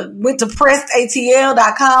went to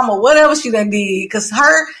presstatl.com or whatever she done did. Cause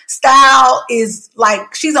her style is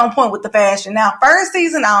like, she's on point with the fashion. Now, first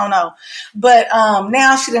season, I don't know. But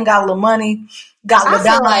now she done got a little money.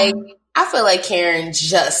 I feel like Karen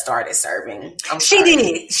just started serving. She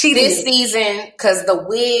did. This season, because the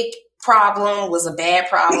wig problem was a bad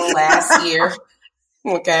problem last year.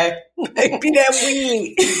 Okay. Maybe that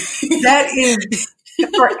wig. That is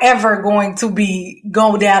forever going to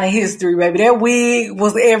go down in history, baby. That wig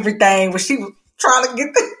was everything when she was trying to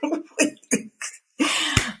get the wig.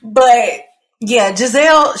 But yeah,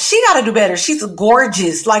 Giselle, she got to do better. She's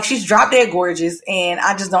gorgeous. Like, she's drop dead gorgeous. And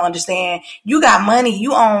I just don't understand. You got money.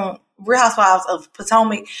 You own Real Housewives of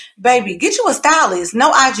Potomac. Baby, get you a stylist.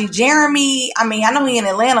 No IG. Jeremy, I mean, I know he in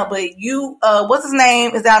Atlanta, but you, what's his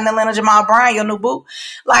name? Is out in Atlanta, Jamal Bryan, your new boo.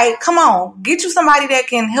 Like, come on. Get you somebody that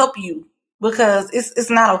can help you because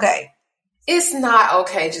it's not okay. It's not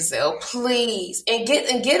okay, Giselle. Please. And get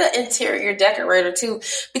an interior decorator too.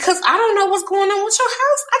 Because I don't know what's going on with your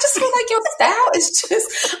house. I just feel like your style is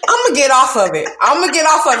just, I'm going to get off of it. I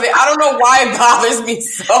don't know why it bothers me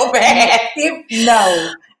so bad.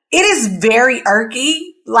 No. It is very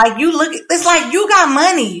irky. Like, it's like you got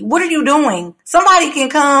money. What are you doing? Somebody can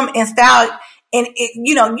come and style and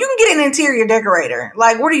you can get an interior decorator.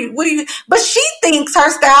 Like, what do you, but she thinks her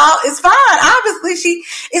style is fine. Obviously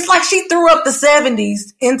it's like she threw up the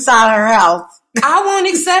 70s inside her house. I won't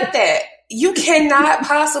accept that. You cannot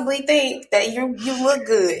possibly think that you look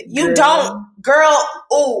good. You don't, girl.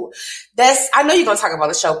 Ooh, I know you're going to talk about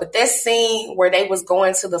the show, but that scene where they was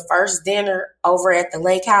going to the first dinner over at the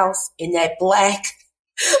lake house in that black,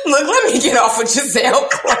 look, let me get off of Giselle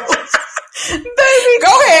clothes. Baby, go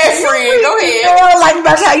ahead, friend. Go ahead. Girl, like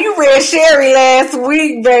about how you read Sherry last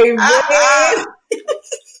week, baby.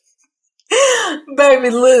 Baby,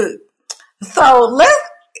 look. So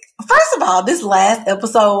first of all, this last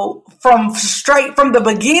episode, from the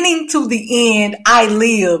beginning to the end, I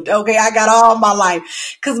lived. Okay, I got all my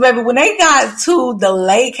life. Because, baby, when they got to the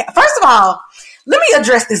lake, first of all, let me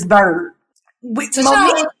address this bird.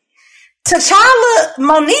 T'Challa,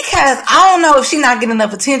 Monique has, I don't know if she's not getting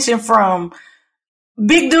enough attention from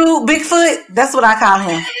Big Dude, Bigfoot. That's what I call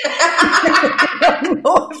him. I don't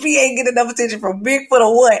know if he ain't getting enough attention from Bigfoot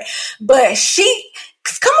or what. But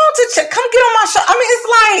come get on my show. I mean, it's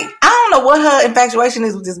like, I don't know what her infatuation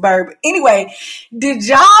is with this bird. But anyway, did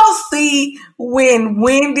y'all see when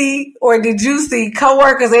Wendy, or did you see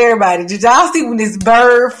coworkers, everybody, did y'all see when this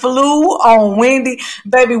bird flew on Wendy?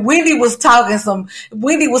 Baby, Wendy was saying some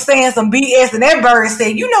BS, and that bird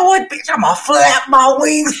said, you know what, bitch, I'm gonna flap my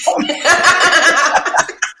wings on it.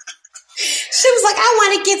 She was like, I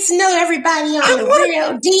want to get to know everybody on a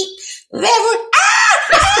real deep level.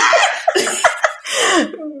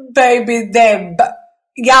 Baby,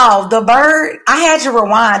 y'all, the bird, I had to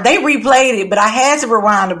rewind. They replayed it, but I had to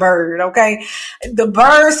rewind the bird, okay? The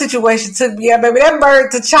bird situation took me out, baby. That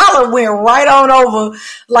bird, T'Challa, went right on over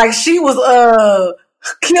like she was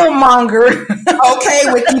Killmonger.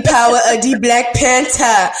 Okay, with the power of the Black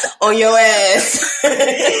Panther on your ass.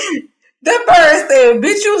 That bird said,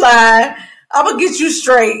 bitch, you lying. I'm gonna get you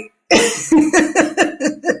straight.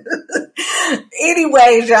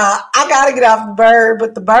 Anyways, y'all, I gotta get off the bird,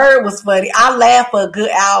 but the bird was funny. I laughed for a good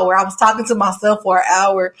hour. I was talking to myself for an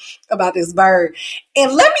hour about this bird.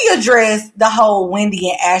 And let me address the whole Wendy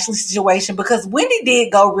and Ashley situation, because Wendy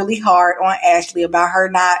did go really hard on Ashley about her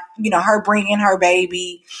not, her bringing her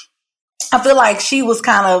baby I feel like she was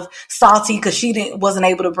kind of salty because she wasn't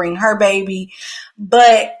able to bring her baby,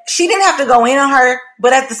 but she didn't have to go in on her.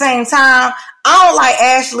 But at the same time, I don't like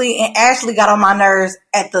Ashley, and Ashley got on my nerves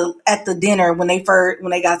at the dinner when they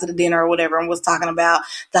got to the dinner or whatever, and was talking about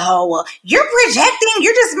the whole, well, you're projecting,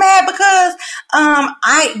 you're just mad because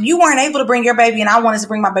you weren't able to bring your baby and I wanted to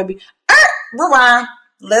bring my baby. Rewind.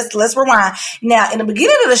 Let's rewind. Now, in the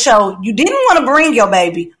beginning of the show, you didn't want to bring your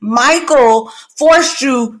baby. Michael forced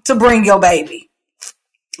you to bring your baby.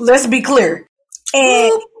 Let's be clear.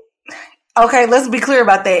 And okay, let's be clear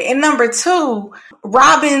about that. And number two,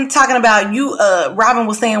 Robin talking about you. Robin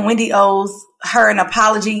was saying Wendy owes her an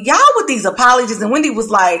apology. Y'all with these apologies, and Wendy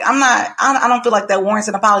was like, I don't feel like that warrants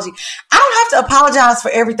an apology. I don't have to apologize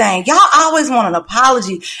for everything. Y'all always want an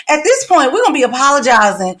apology. At this point, we're gonna be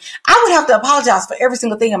apologizing. I would have to apologize for every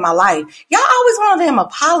single thing in my life. Y'all always want a damn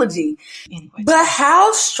apology. Anyway. But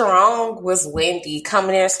how strong was Wendy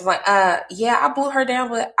coming in? So like, yeah, I blew her down,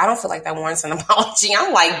 but I don't feel like that warrants an apology.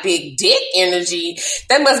 I'm like big dick energy.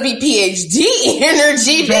 That must be PhD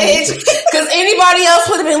energy, bitch. Because anybody else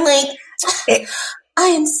would have been like,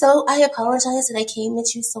 I apologize that I came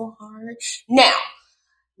at you so hard.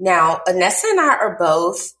 Now, Anessa and I are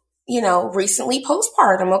both, recently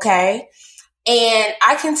postpartum, okay? And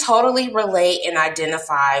I can totally relate and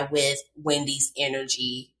identify with Wendy's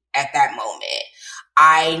energy at that moment.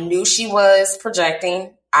 I knew she was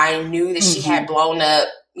projecting. I knew that she had blown up,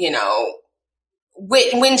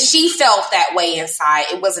 when she felt that way inside,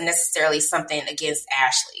 it wasn't necessarily something against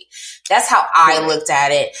Ashley. That's how I looked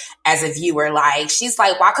at it as a viewer. Like, she's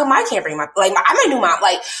like, why come I can't bring I'm a new mom.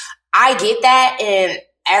 Like, I get that. And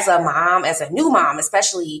as a mom, as a new mom,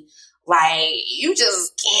 especially, like, you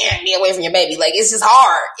just can't be away from your baby. Like, it's just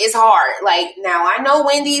hard. It's hard. Like, now I know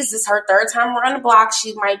Wendy's is her third time around the block.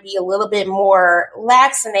 She might be a little bit more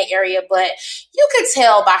lax in that area, but you could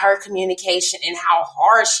tell by her communication and how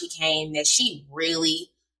hard she came that she really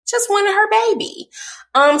just wanted her baby.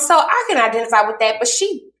 So I can identify with that, but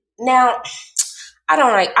I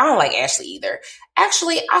don't like Ashley either.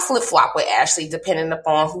 Actually, I flip-flop with Ashley depending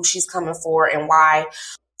upon who she's coming for and why.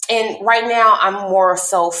 And right now, I'm more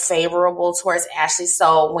so favorable towards Ashley.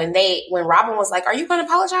 So when Robin was like, are you going to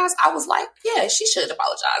apologize? I was like, yeah, she should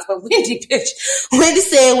apologize. But Wendy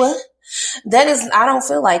said, well, I don't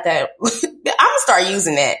feel like that. I'm going to start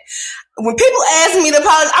using that. When people ask me to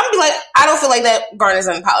apologize, I'm going to be like, I don't feel like that garners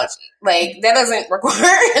an apology. Like, that doesn't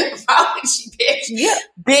require an apology, bitch. Yeah.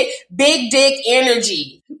 Big dick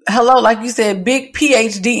energy. Hello, like you said, big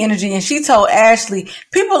PhD energy. And she told Ashley,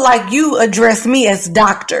 people like you address me as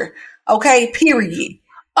doctor. Okay, period.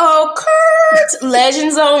 Oh, Kurt.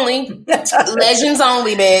 Legends only. Legends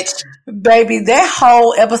only, bitch. Baby, that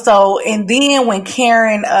whole episode. And then when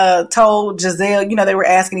Karen told Giselle, they were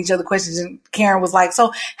asking each other questions, and Karen was like,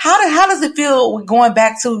 so how does it feel going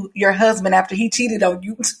back to your husband after he cheated on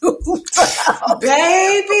you too?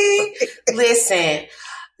 Baby, listen.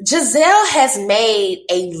 Giselle has made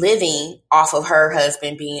a living off of her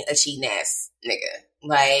husband being a cheating ass nigga.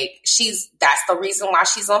 Like, that's the reason why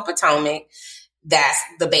she's on Potomac. That's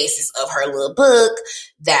the basis of her little book.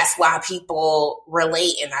 That's why people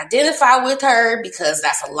relate and identify with her, because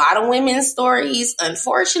that's a lot of women's stories,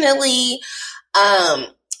 unfortunately.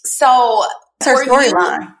 So it's her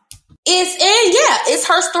storyline. It's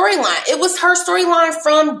her storyline. It was her storyline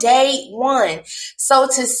from day one. So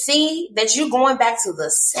to see that you going back to the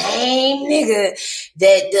same nigga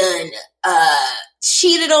that done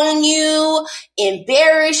cheated on you,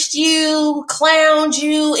 embarrassed you, clowned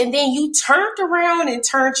you, and then you turned around and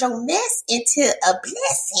turned your mess into a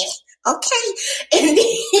blessing. Okay. And then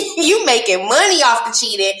you making money off the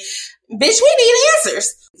cheating. Bitch, we need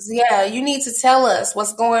answers. Yeah, you need to tell us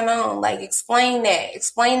what's going on. Like, explain that.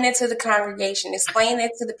 Explain that to the congregation. Explain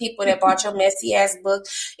that to the people that bought your messy ass book.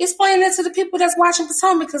 Explain that to the people that's watching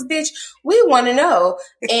Potomac, because, bitch, we want to know.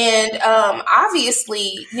 And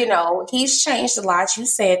obviously, he's changed a lot. You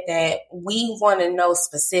said that. We want to know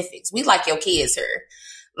specifics. We like your kids here.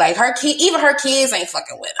 Like, even her kids ain't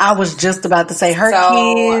fucking with him. I was just about to say, her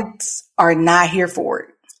kids are not here for it.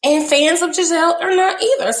 And fans of Giselle are not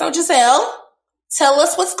either. So, Giselle, tell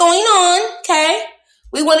us what's going on, okay?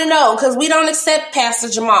 We want to know, because we don't accept Pastor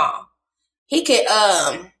Jamal. He could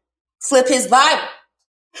flip his Bible.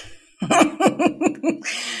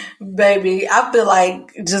 Baby, I feel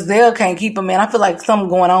like Giselle can't keep him in. I feel like something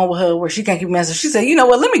going on with her where she can't keep him in. So she said, you know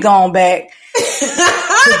what, let me go on back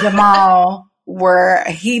to Jamal, where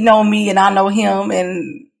he know me and I know him,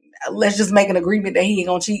 and let's just make an agreement that he ain't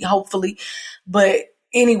gonna cheat, hopefully. But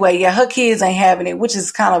anyway, yeah, her kids ain't having it, which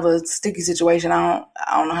is kind of a sticky situation. I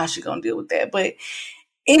don't know how she's gonna deal with that. But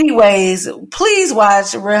Anyways, please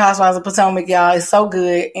watch Real Housewives of Potomac, y'all. It's so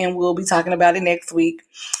good, and we'll be talking about it next week.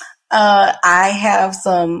 I have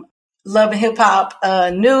some Love and Hip Hop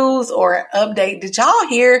news or update. Did y'all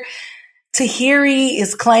hear Tahiri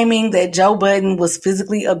is claiming that Joe Budden was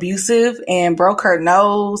physically abusive and broke her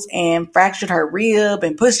nose and fractured her rib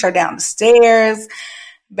and pushed her down the stairs?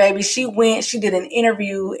 Baby, she did an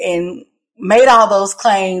interview and made all those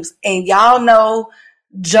claims. And y'all know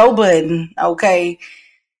Joe Budden, okay?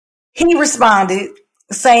 He responded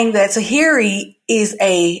saying that Tahiri is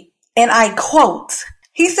and I quote,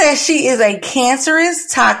 he says she is a cancerous,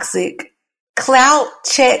 toxic, clout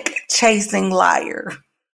check chasing liar.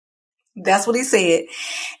 That's what he said.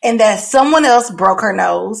 And that someone else broke her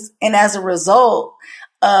nose. And as a result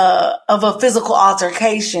of a physical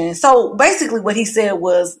altercation. So basically what he said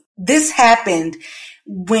was this happened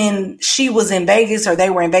when she was in Vegas or they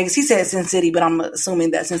were in Vegas. He said Sin City, but I'm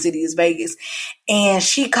assuming that Sin City is Vegas. And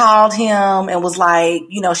she called him and was like,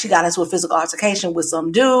 she got into a physical altercation with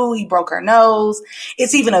some dude. He broke her nose.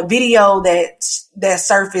 It's even a video that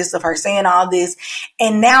surfaced of her saying all this.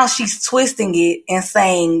 And now she's twisting it and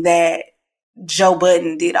saying that Joe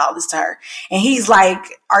Budden did all this to her. And he's like,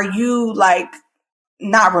 are you like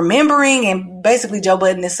not remembering? And basically Joe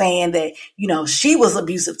Budden is saying that, she was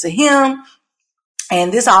abusive to him.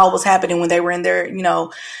 And this all was happening when they were in their,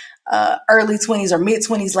 early 20s or mid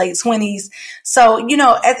 20s, late 20s. So,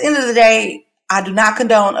 at the end of the day, I do not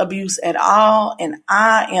condone abuse at all. And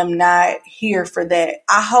I am not here for that.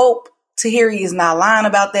 I hope Tahiri is not lying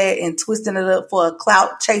about that and twisting it up for a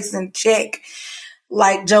clout chasing check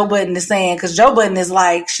like Joe Budden is saying. Because Joe Budden is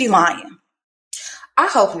like, she lying. I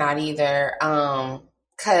hope not either.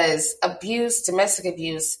 Because domestic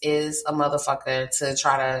abuse is a motherfucker to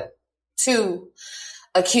try to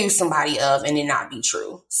accuse somebody of and it not be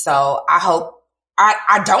true. So I hope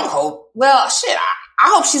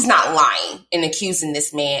she's not lying and accusing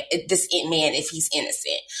this man if he's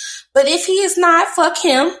innocent. But if he is not, fuck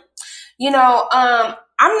him.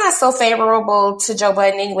 I'm not so favorable to Joe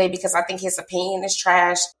Budden anyway because I think his opinion is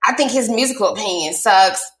trash. I think his musical opinion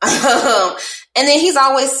sucks. And then he's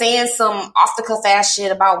always saying some off-the-cuff ass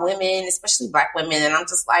shit about women, especially black women. And I'm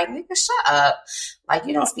just like, nigga, shut up. Like,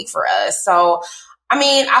 you don't speak for us. So,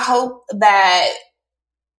 I hope that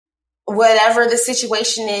whatever the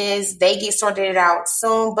situation is, they get sorted out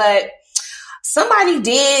soon. But somebody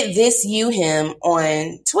did him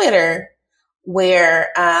on Twitter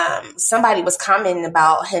where somebody was commenting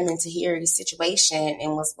about him and Tahiri's situation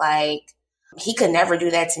and was like, he could never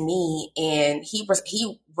do that to me. And he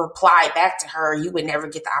replied back to her, you would never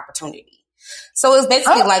get the opportunity. So it was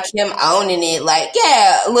basically like him owning it, like,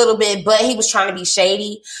 yeah, a little bit, but he was trying to be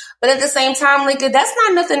shady. But at the same time, like, that's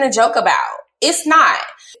not nothing to joke about. It's not.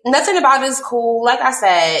 Nothing about it is cool. Like I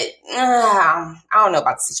said, I don't know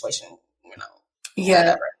about the situation, Yeah.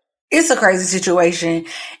 Whatever. It's a crazy situation.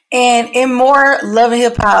 And in more Love and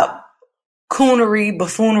Hip Hop coonery,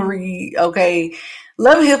 buffoonery, okay,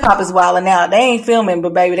 Love and Hip Hop is wilding out. They ain't filming,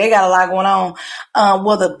 but baby, they got a lot going on.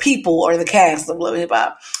 The people or the cast of Love and Hip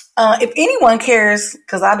Hop. If anyone cares,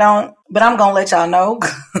 because I don't, but I'm going to let y'all know,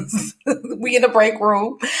 because we in the break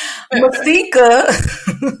room. Masika,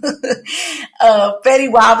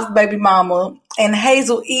 Fetty Wap's baby mama, and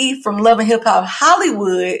Hazel E from Love and Hip Hop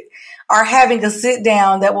Hollywood are having a sit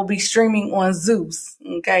down that will be streaming on Zeus.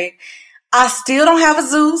 Okay. I still don't have a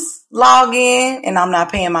Zeus login and I'm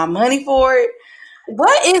not paying my money for it.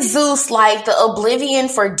 What is Zeus, like the Oblivion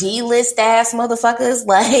for D-list ass motherfuckers?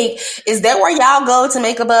 Like, is that where y'all go to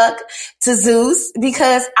make a buck, to Zeus?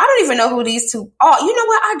 Because I don't even know who these two. Oh, you know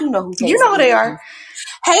what? I do know who. You know who they are.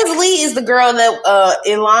 Hazel Lee is the girl that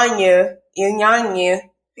Ilanya,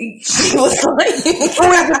 she was like, who is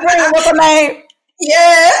the friend? What's her name?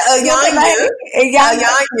 Yeah, Ayanya.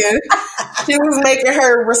 She was making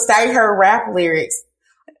her recite her rap lyrics.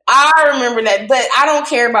 I remember that, but I don't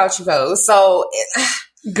care about you guys. So,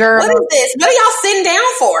 girl, what is this? What are y'all sitting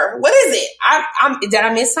down for? What is it? Did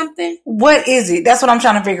I miss something? What is it? That's what I'm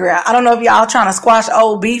trying to figure out. I don't know if y'all trying to squash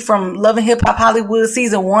old beef from Love and Hip Hop Hollywood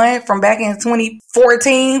season 1 from back in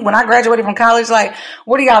 2014 when I graduated from college. Like,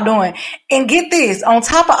 what are y'all doing? And get this, on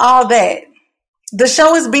top of all that, the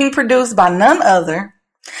show is being produced by none other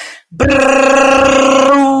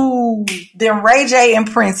than Ray J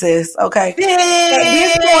and Princess. Okay, at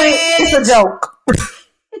this point, it's a joke.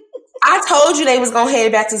 I told you they was gonna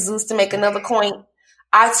head back to Zeus to make another coin.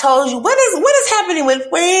 I told you what is happening with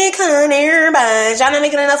Frank and everybody. Y'all not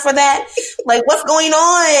making enough for that? Like, what's going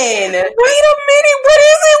on? Wait a minute, what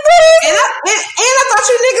is it? And I thought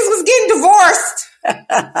you niggas was getting divorced.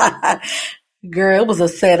 Girl, it was a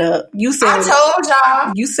setup. You said I told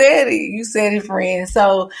y'all. You said it. You said it, friend.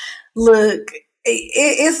 So, look,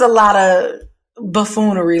 it's a lot of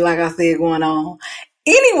buffoonery, like I said, going on.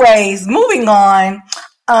 Anyways, moving on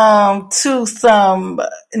to some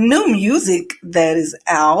new music that is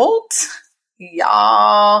out,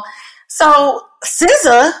 y'all. So,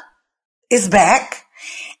 SZA is back.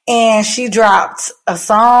 And she dropped a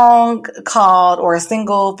song or a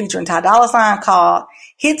single featuring Ty Dolla $ign called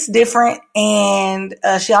Hits Different. And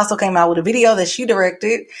she also came out with a video that she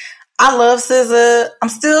directed. I love SZA. I'm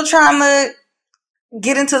still trying to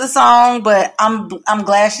get into the song, but I'm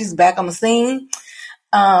glad she's back on the scene.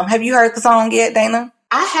 Have you heard the song yet, Dana?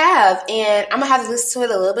 I have, and I'm going to have to listen to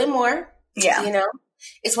it a little bit more. Yeah. You know?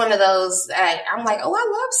 It's one of those, I'm like, oh, I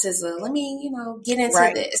love SZA. Let me, get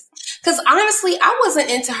into this. Because honestly, I wasn't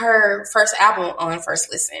into her first album on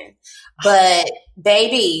first listen. But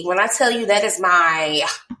baby, when I tell you that is my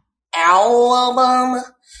album,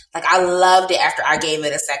 like I loved it after I gave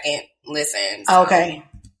it a second listen. So okay.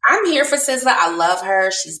 I'm here for SZA. I love her.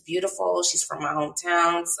 She's beautiful. She's from my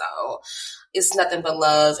hometown. So it's nothing but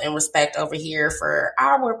love and respect over here for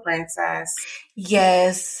our princess.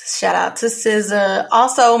 Yes. Shout out to SZA.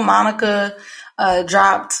 Also, Monica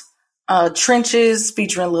dropped Trenches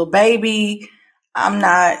featuring Lil Baby. I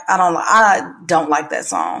don't like that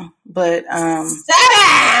song, but Sit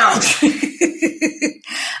down!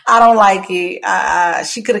 I don't like it.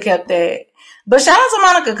 She could have kept that. But shout out to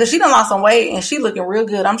Monica because she done lost some weight and she looking real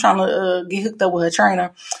good. I'm trying to get hooked up with her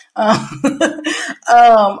trainer.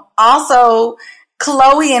 Also,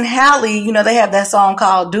 Chloe and Halle, they have that song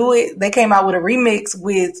called Do It. They came out with a remix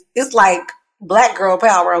it's like Black Girl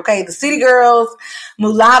Power, okay? The City Girls,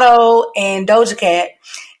 Mulatto, and Doja Cat.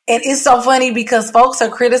 And it's so funny because folks are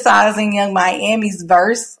criticizing Young Miami's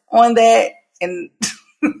verse on that. And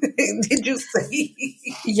did you see?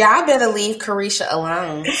 Y'all better leave Carisha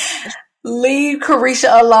alone. Leave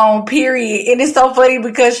Carisha alone, period. And it's so funny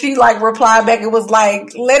because she replied back. It was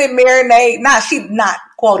like, let it marinate. Not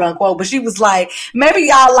quote unquote, but she was like, maybe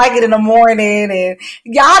y'all like it in the morning and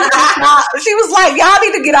she was like, y'all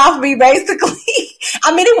need to get off me, basically.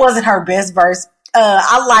 I mean, it wasn't her best verse.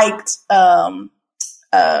 I liked,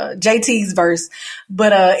 JT's verse,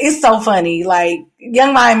 but, it's so funny.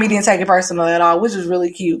 Young Miami didn't take it personal at all, which is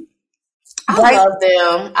really cute. I love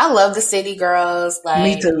them. I love the City Girls.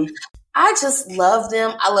 Me too. I just love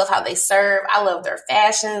them. I love how they serve. I love their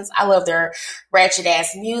fashions. I love their ratchet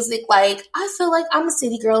ass music. I feel like I'm a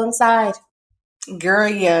city girl inside. Girl,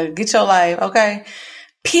 yeah, get your life, okay?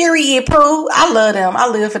 Period, Pooh. I love them. I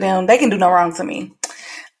live for them. They can do no wrong to me.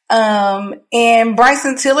 And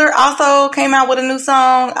Bryson Tiller also came out with a new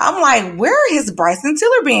song. I'm like, where has Bryson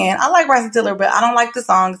Tiller been? I like Bryson Tiller, but I don't like the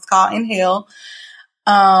song. It's called Inhale.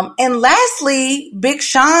 And lastly, Big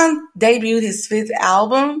Sean debuted his 5th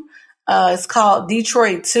album. It's called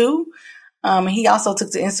Detroit 2. He also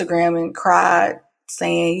took to Instagram and cried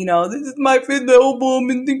saying, this is my 5th album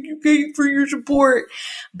and thank you guys for your support.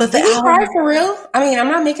 But did he cry for real? I mean, I'm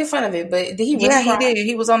not making fun of it, but did he really cry? Yeah, he did.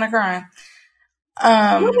 He was on there crying.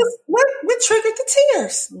 What triggered the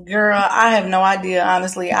tears? Girl, I have no idea.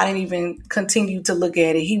 Honestly, I didn't even continue to look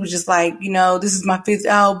at it. He was just like, this is my 5th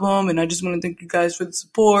album and I just want to thank you guys for the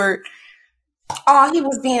support. Oh, he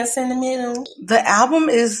was being sentimental. The album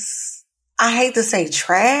is, I hate to say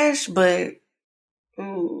trash, but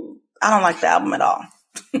I don't like the album at all.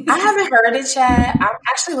 I haven't heard it, Chad. I'm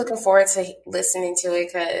actually looking forward to listening to it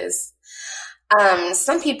because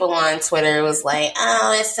some people on Twitter was like,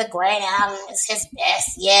 oh, it's a great album. It's his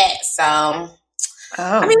best yet. So,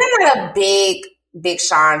 I mean, I'm not a big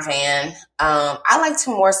Sean fan. I liked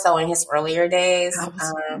him more so in his earlier days.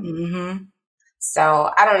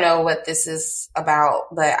 So I don't know what this is about,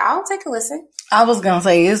 but I'll take a listen. I was going to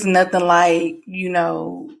say, it's nothing like,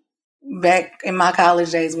 back in my college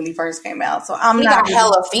days when he first came out. So he got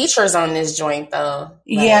hella features on this joint, though.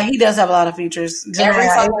 Yeah, he does have a lot of features. Every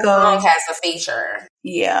song has a feature.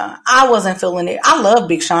 Yeah, I wasn't feeling it. I love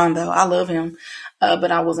Big Sean, though. I love him,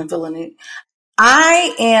 but I wasn't feeling it.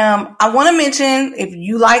 I want to mention, if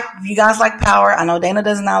you guys like Power, I know Dana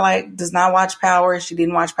does not watch Power. She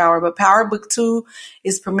didn't watch Power, but Power Book 2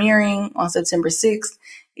 is premiering on September 6th.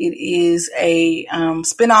 It is a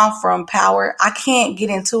spinoff from Power. I can't get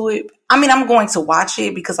into it. I mean, I'm going to watch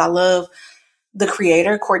it because I love the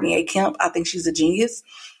creator, Courtney A. Kemp. I think she's a genius.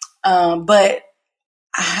 But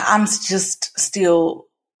I'm still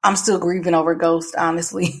grieving over Ghost,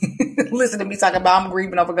 honestly. Listen to me talking about I'm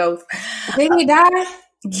grieving over Ghost. Did he die?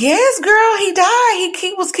 Yes, girl, he died.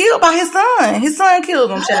 He was killed by his son. His son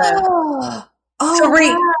killed him, child. Oh,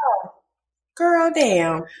 Tariq. Wow. Girl,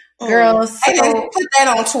 damn. Girl, I didn't put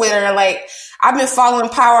that on Twitter. Like, I've been following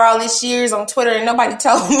Power all these years on Twitter and nobody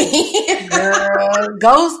told me. girl,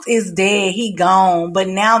 Ghost is dead. He gone. But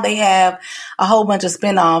now they have a whole bunch of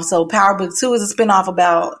spinoffs. So Power Book 2 is a spinoff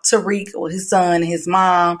about Tariq, or his son, and his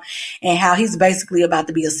mom, and how he's basically about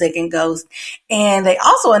to be a second Ghost. And they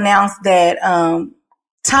also announced that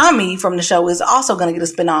Tommy from the show is also going to get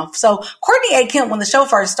a spinoff. So Courtney A. Kemp, when the show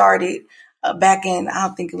first started, back in, I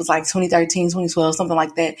don't think it was like 2013, 2012, something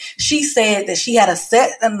like that, she said that she had a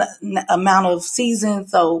set amount of seasons.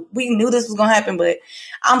 So we knew this was going to happen, but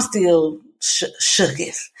I'm still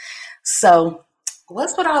shooketh. So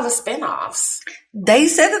what's with all the spinoffs? They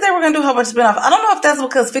said that they were going to do a whole bunch of spinoffs. I don't know if that's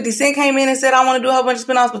because 50 Cent came in and said, I want to do a whole bunch of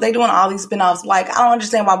spinoffs, but they doing all these spinoffs. Like, I don't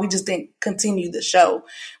understand why we just didn't continue the show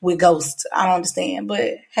with Ghost. I don't understand, but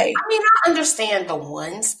hey. I mean, I understand the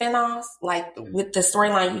one spinoff, like with the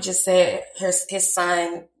storyline you just said, his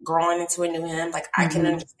son growing into a new him. Like, I can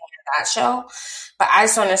understand that show, but I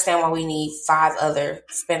just don't understand why we need 5 other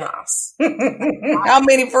spinoffs. How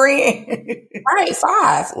many friends? Right,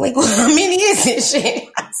 5. Like, how many is it? Shit,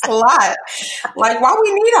 that's a lot. Like, why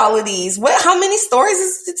we need all of these? How many stories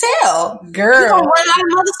is to tell? Girl, we gonna run out of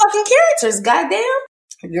motherfucking characters.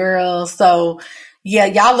 Goddamn, girl. So yeah,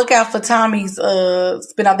 y'all look out for Tommy's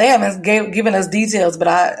spinoff. They haven't given us details,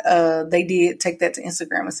 but they did take that to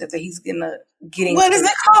Instagram and said that he's getting. What is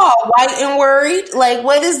it called? White and Worried? Like,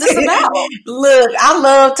 what is this about? Look, I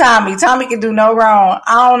love Tommy. Tommy can do no wrong.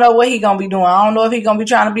 I don't know what he gonna be doing. I don't know if he gonna be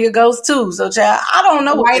trying to be a ghost too. So, child, I don't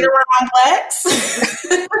know. White around blacks.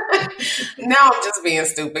 Now I'm just being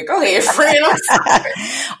stupid. Go ahead, friend.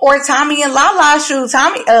 Or Tommy and Lala. Shoot,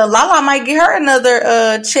 Lala might get her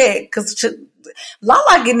another check because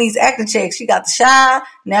Lala getting these acting checks. She got the Shy.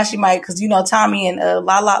 Now she might, because you know Tommy and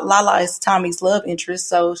Lala is Tommy's love interest,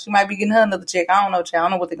 so she might be getting her another check. I don't know, child. I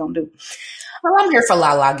don't know what they're gonna do. Well, I'm here for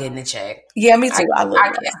Lala getting a check. Yeah, me too. I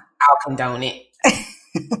guess I'll condone it.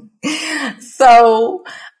 So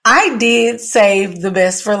I did save the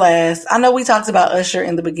best for last. I know we talked about Usher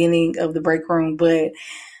in the beginning of the break room, but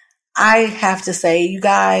I have to say, you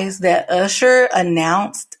guys, that Usher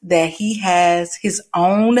announced that he has his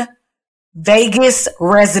own Vegas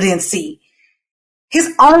residency.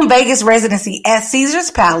 His own Vegas residency at Caesar's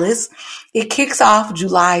Palace. It kicks off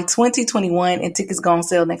July 2021 and tickets go on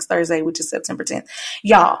sale next Thursday, which is September 10th.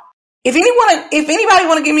 Y'all, if anybody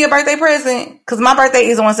want to give me a birthday present, because my birthday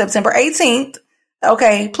is on September 18th,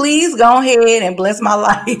 okay, please go ahead and bless my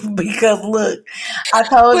life, because look, I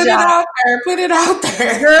told y'all. Put it out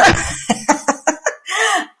there. Girl,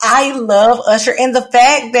 I love Usher, and the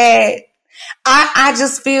fact that I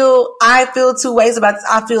feel 2 ways about this.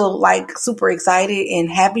 I feel like super excited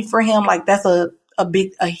and happy for him. Like, that's a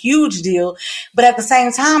huge deal. But at the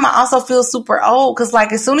same time, I also feel super old, because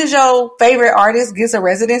like, as soon as your favorite artist gets a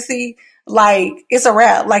residency, like, it's a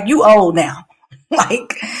wrap. Like, you old now.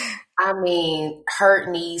 Like, I mean, Hurt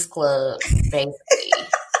Knees Club, basically.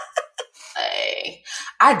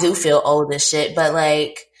 I do feel old as shit, but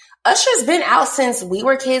like, Usher's been out since we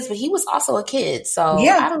were kids, but he was also a kid. So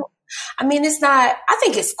yeah. I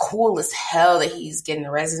think it's cool as hell that he's getting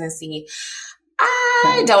a residency.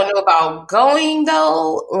 I don't know about going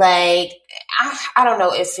though. Like, I don't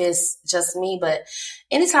know if it's just me, but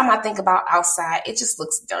anytime I think about outside, it just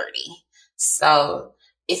looks dirty. So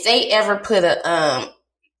if they ever put a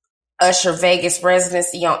Usher Vegas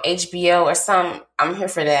residency on HBO or something, I'm here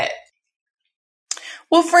for that.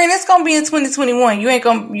 Well, friend, it's gonna be in 2021. You ain't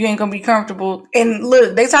gonna be comfortable. And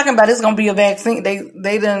look, they talking about it's gonna be a vaccine.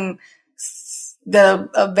 A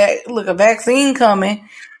vaccine coming.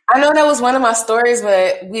 I know that was one of my stories,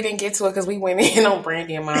 but we didn't get to it because we went in on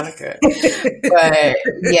Brandy and Monica. But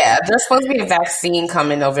yeah, there's supposed to be a vaccine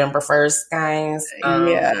coming November 1st, guys.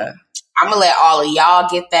 Yeah. I'm gonna let all of y'all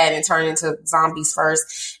get that and turn into zombies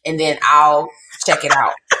first, and then I'll check it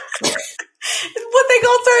out. What they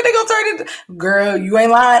gonna turn into? Girl, you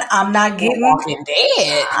ain't lying. I'm not getting Walking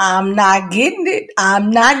Dead. I'm not getting it.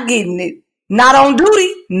 Not on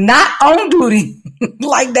duty.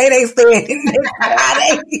 Like they said.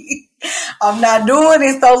 I'm not doing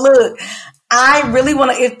it. So look, I really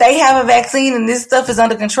want to, if they have a vaccine and this stuff is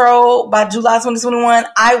under control by July 2021,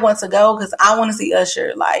 I want to go because I want to see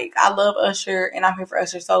Usher. Like, I love Usher and I'm here for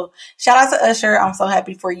Usher. So shout out to Usher. I'm so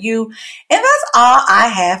happy for you. And that's all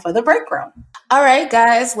I have for the break room. All right,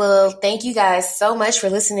 guys. Well, thank you guys so much for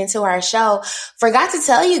listening to our show. Forgot to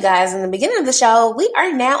tell you guys in the beginning of the show, we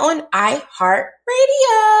are now on iHeartRadio,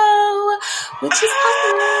 which is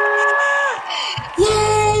awesome.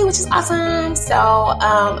 Yay, which is awesome. So,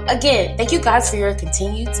 again, thank you guys for your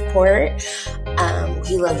continued support.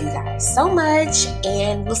 We love you guys so much,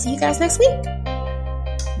 and we'll see you guys next week.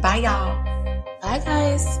 Bye, y'all. Bye,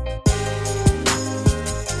 guys.